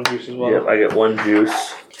a +1 juice as well. Yep, I get 1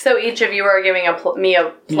 juice. So each of you are giving me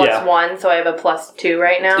a +1, so I have a +2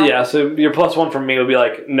 right now? Yeah, so your +1 from me would be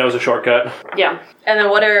like, knows a shortcut. Yeah. And then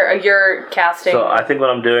what are your casting? So I think what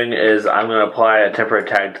I'm doing is I'm going to apply a temporary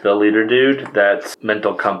tag to the leader dude that's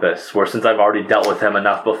Mental Compass, where since I've already dealt with him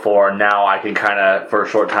enough before, now I can kind of, for a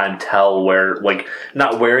short time, tell where, like,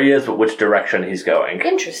 not where he is, but which direction he's going.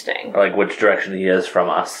 Interesting. Like, which direction he is from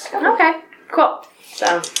us. Okay, cool.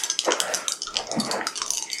 So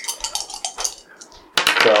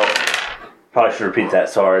probably should repeat that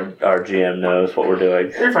so our GM knows what we're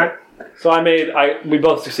doing. You're fine. So we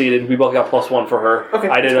both succeeded. We both got +1 for her. Okay.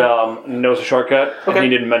 I did knows a shortcut, and he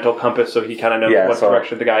did mental compass, so he kind of knows what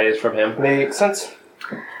direction the guy is from him. Makes sense.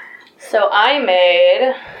 So I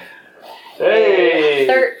made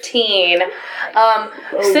 13.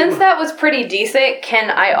 Since that was pretty decent,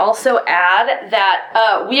 can I also add that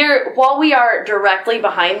while we are directly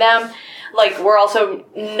behind them, like we're also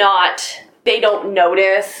not. They don't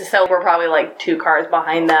notice, so we're probably like 2 cars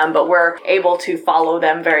behind them, but we're able to follow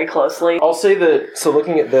them very closely. I'll say that, so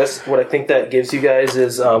looking at this, what I think that gives you guys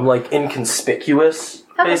is like inconspicuous,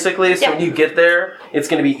 basically. So when you get there, it's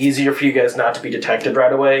going to be easier for you guys not to be detected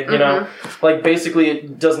right away, you know? Like basically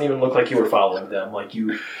it doesn't even look like you were following them. Like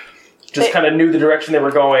you just kind of knew the direction they were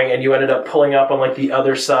going, and you ended up pulling up on like the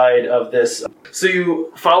other side of this. So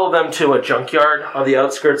you follow them to a junkyard on the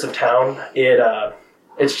outskirts of town.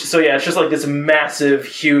 It's just like this massive,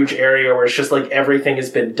 huge area where it's just like everything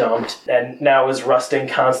has been dumped and now is rusting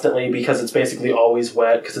constantly because it's basically always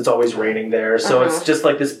wet because it's always raining there. So it's just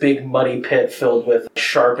like this big muddy pit filled with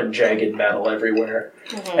sharp and jagged metal everywhere.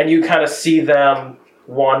 And you kind of see them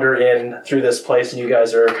wander in through this place, and you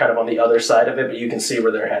guys are kind of on the other side of it, but you can see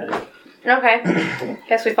where they're headed. Okay.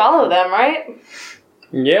 Guess we follow them, right?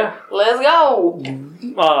 Yeah. Let's go.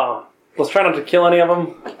 Let's try not to kill any of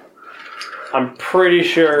them. I'm pretty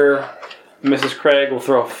sure Mrs. Craig will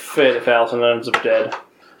throw a fit if Allison ends up dead,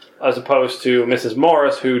 as opposed to Mrs.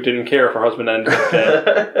 Morris, who didn't care if her husband ended up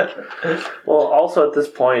dead. Well, also at this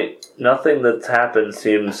point, nothing that's happened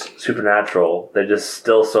seems supernatural. They just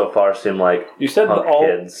still so far seem like you said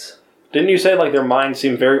kids. Didn't you say like their minds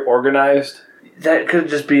seem very organized? That could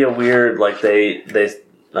just be a weird, like they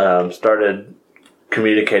started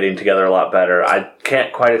communicating together a lot better. I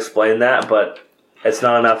can't quite explain that, but it's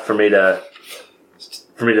not enough for me to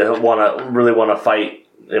really want to fight.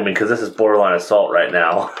 I mean, because this is borderline assault right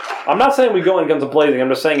now. I'm not saying we go in guns blazing. I'm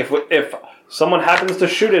just saying if someone happens to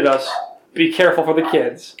shoot at us, be careful for the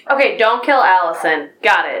kids. Okay, don't kill Allison.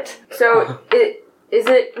 Got it. So, is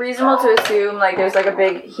it reasonable to assume like there's like a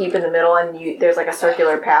big heap in the middle and there's like a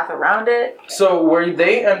circular path around it? So where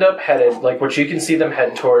they end up headed, like what you can see them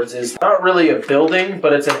head towards, is not really a building,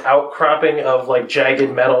 but it's an outcropping of like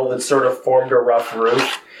jagged metal that's sort of formed a rough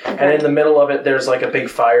roof. Okay. And in the middle of it, there's like a big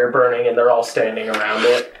fire burning, and they're all standing around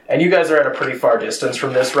it. And you guys are at a pretty far distance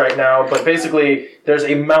from this right now, but basically there's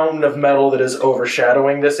a mountain of metal that is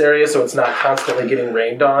overshadowing this area, so it's not constantly getting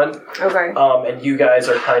rained on. Okay. And you guys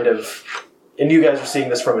are seeing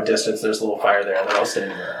this from a distance. There's a little fire there, and they're all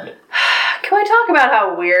standing around. Can we talk about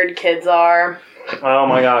how weird kids are? Oh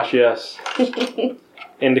my gosh, yes.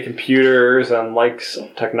 Into computers and likes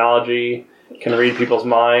technology. Can read people's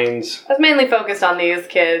minds. I was mainly focused on these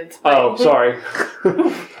kids. Oh, sorry.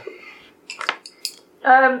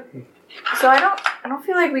 So I don't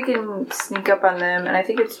feel like we can sneak up on them, and I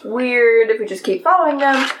think it's weird if we just keep following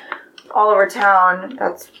them all over town.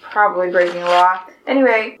 That's probably breaking law.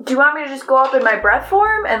 Anyway, do you want me to just go up in my breath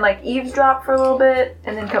form and like eavesdrop for a little bit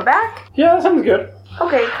and then come back? Yeah, that sounds good.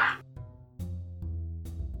 Okay.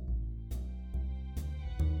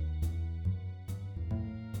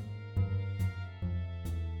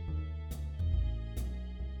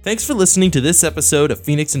 Thanks for listening to this episode of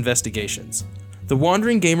Phoenix Investigations, the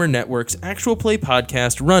Wandering Gamer Network's actual play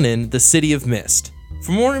podcast run in the City of Mist.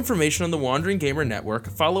 For more information on the Wandering Gamer Network,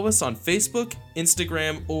 follow us on Facebook,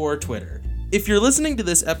 Instagram, or Twitter. If you're listening to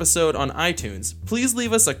this episode on iTunes, please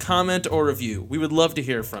leave us a comment or review. We would love to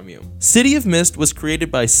hear from you. City of Mist was created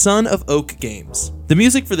by Son of Oak Games. The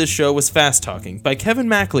music for this show was Fast Talking by Kevin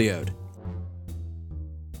MacLeod.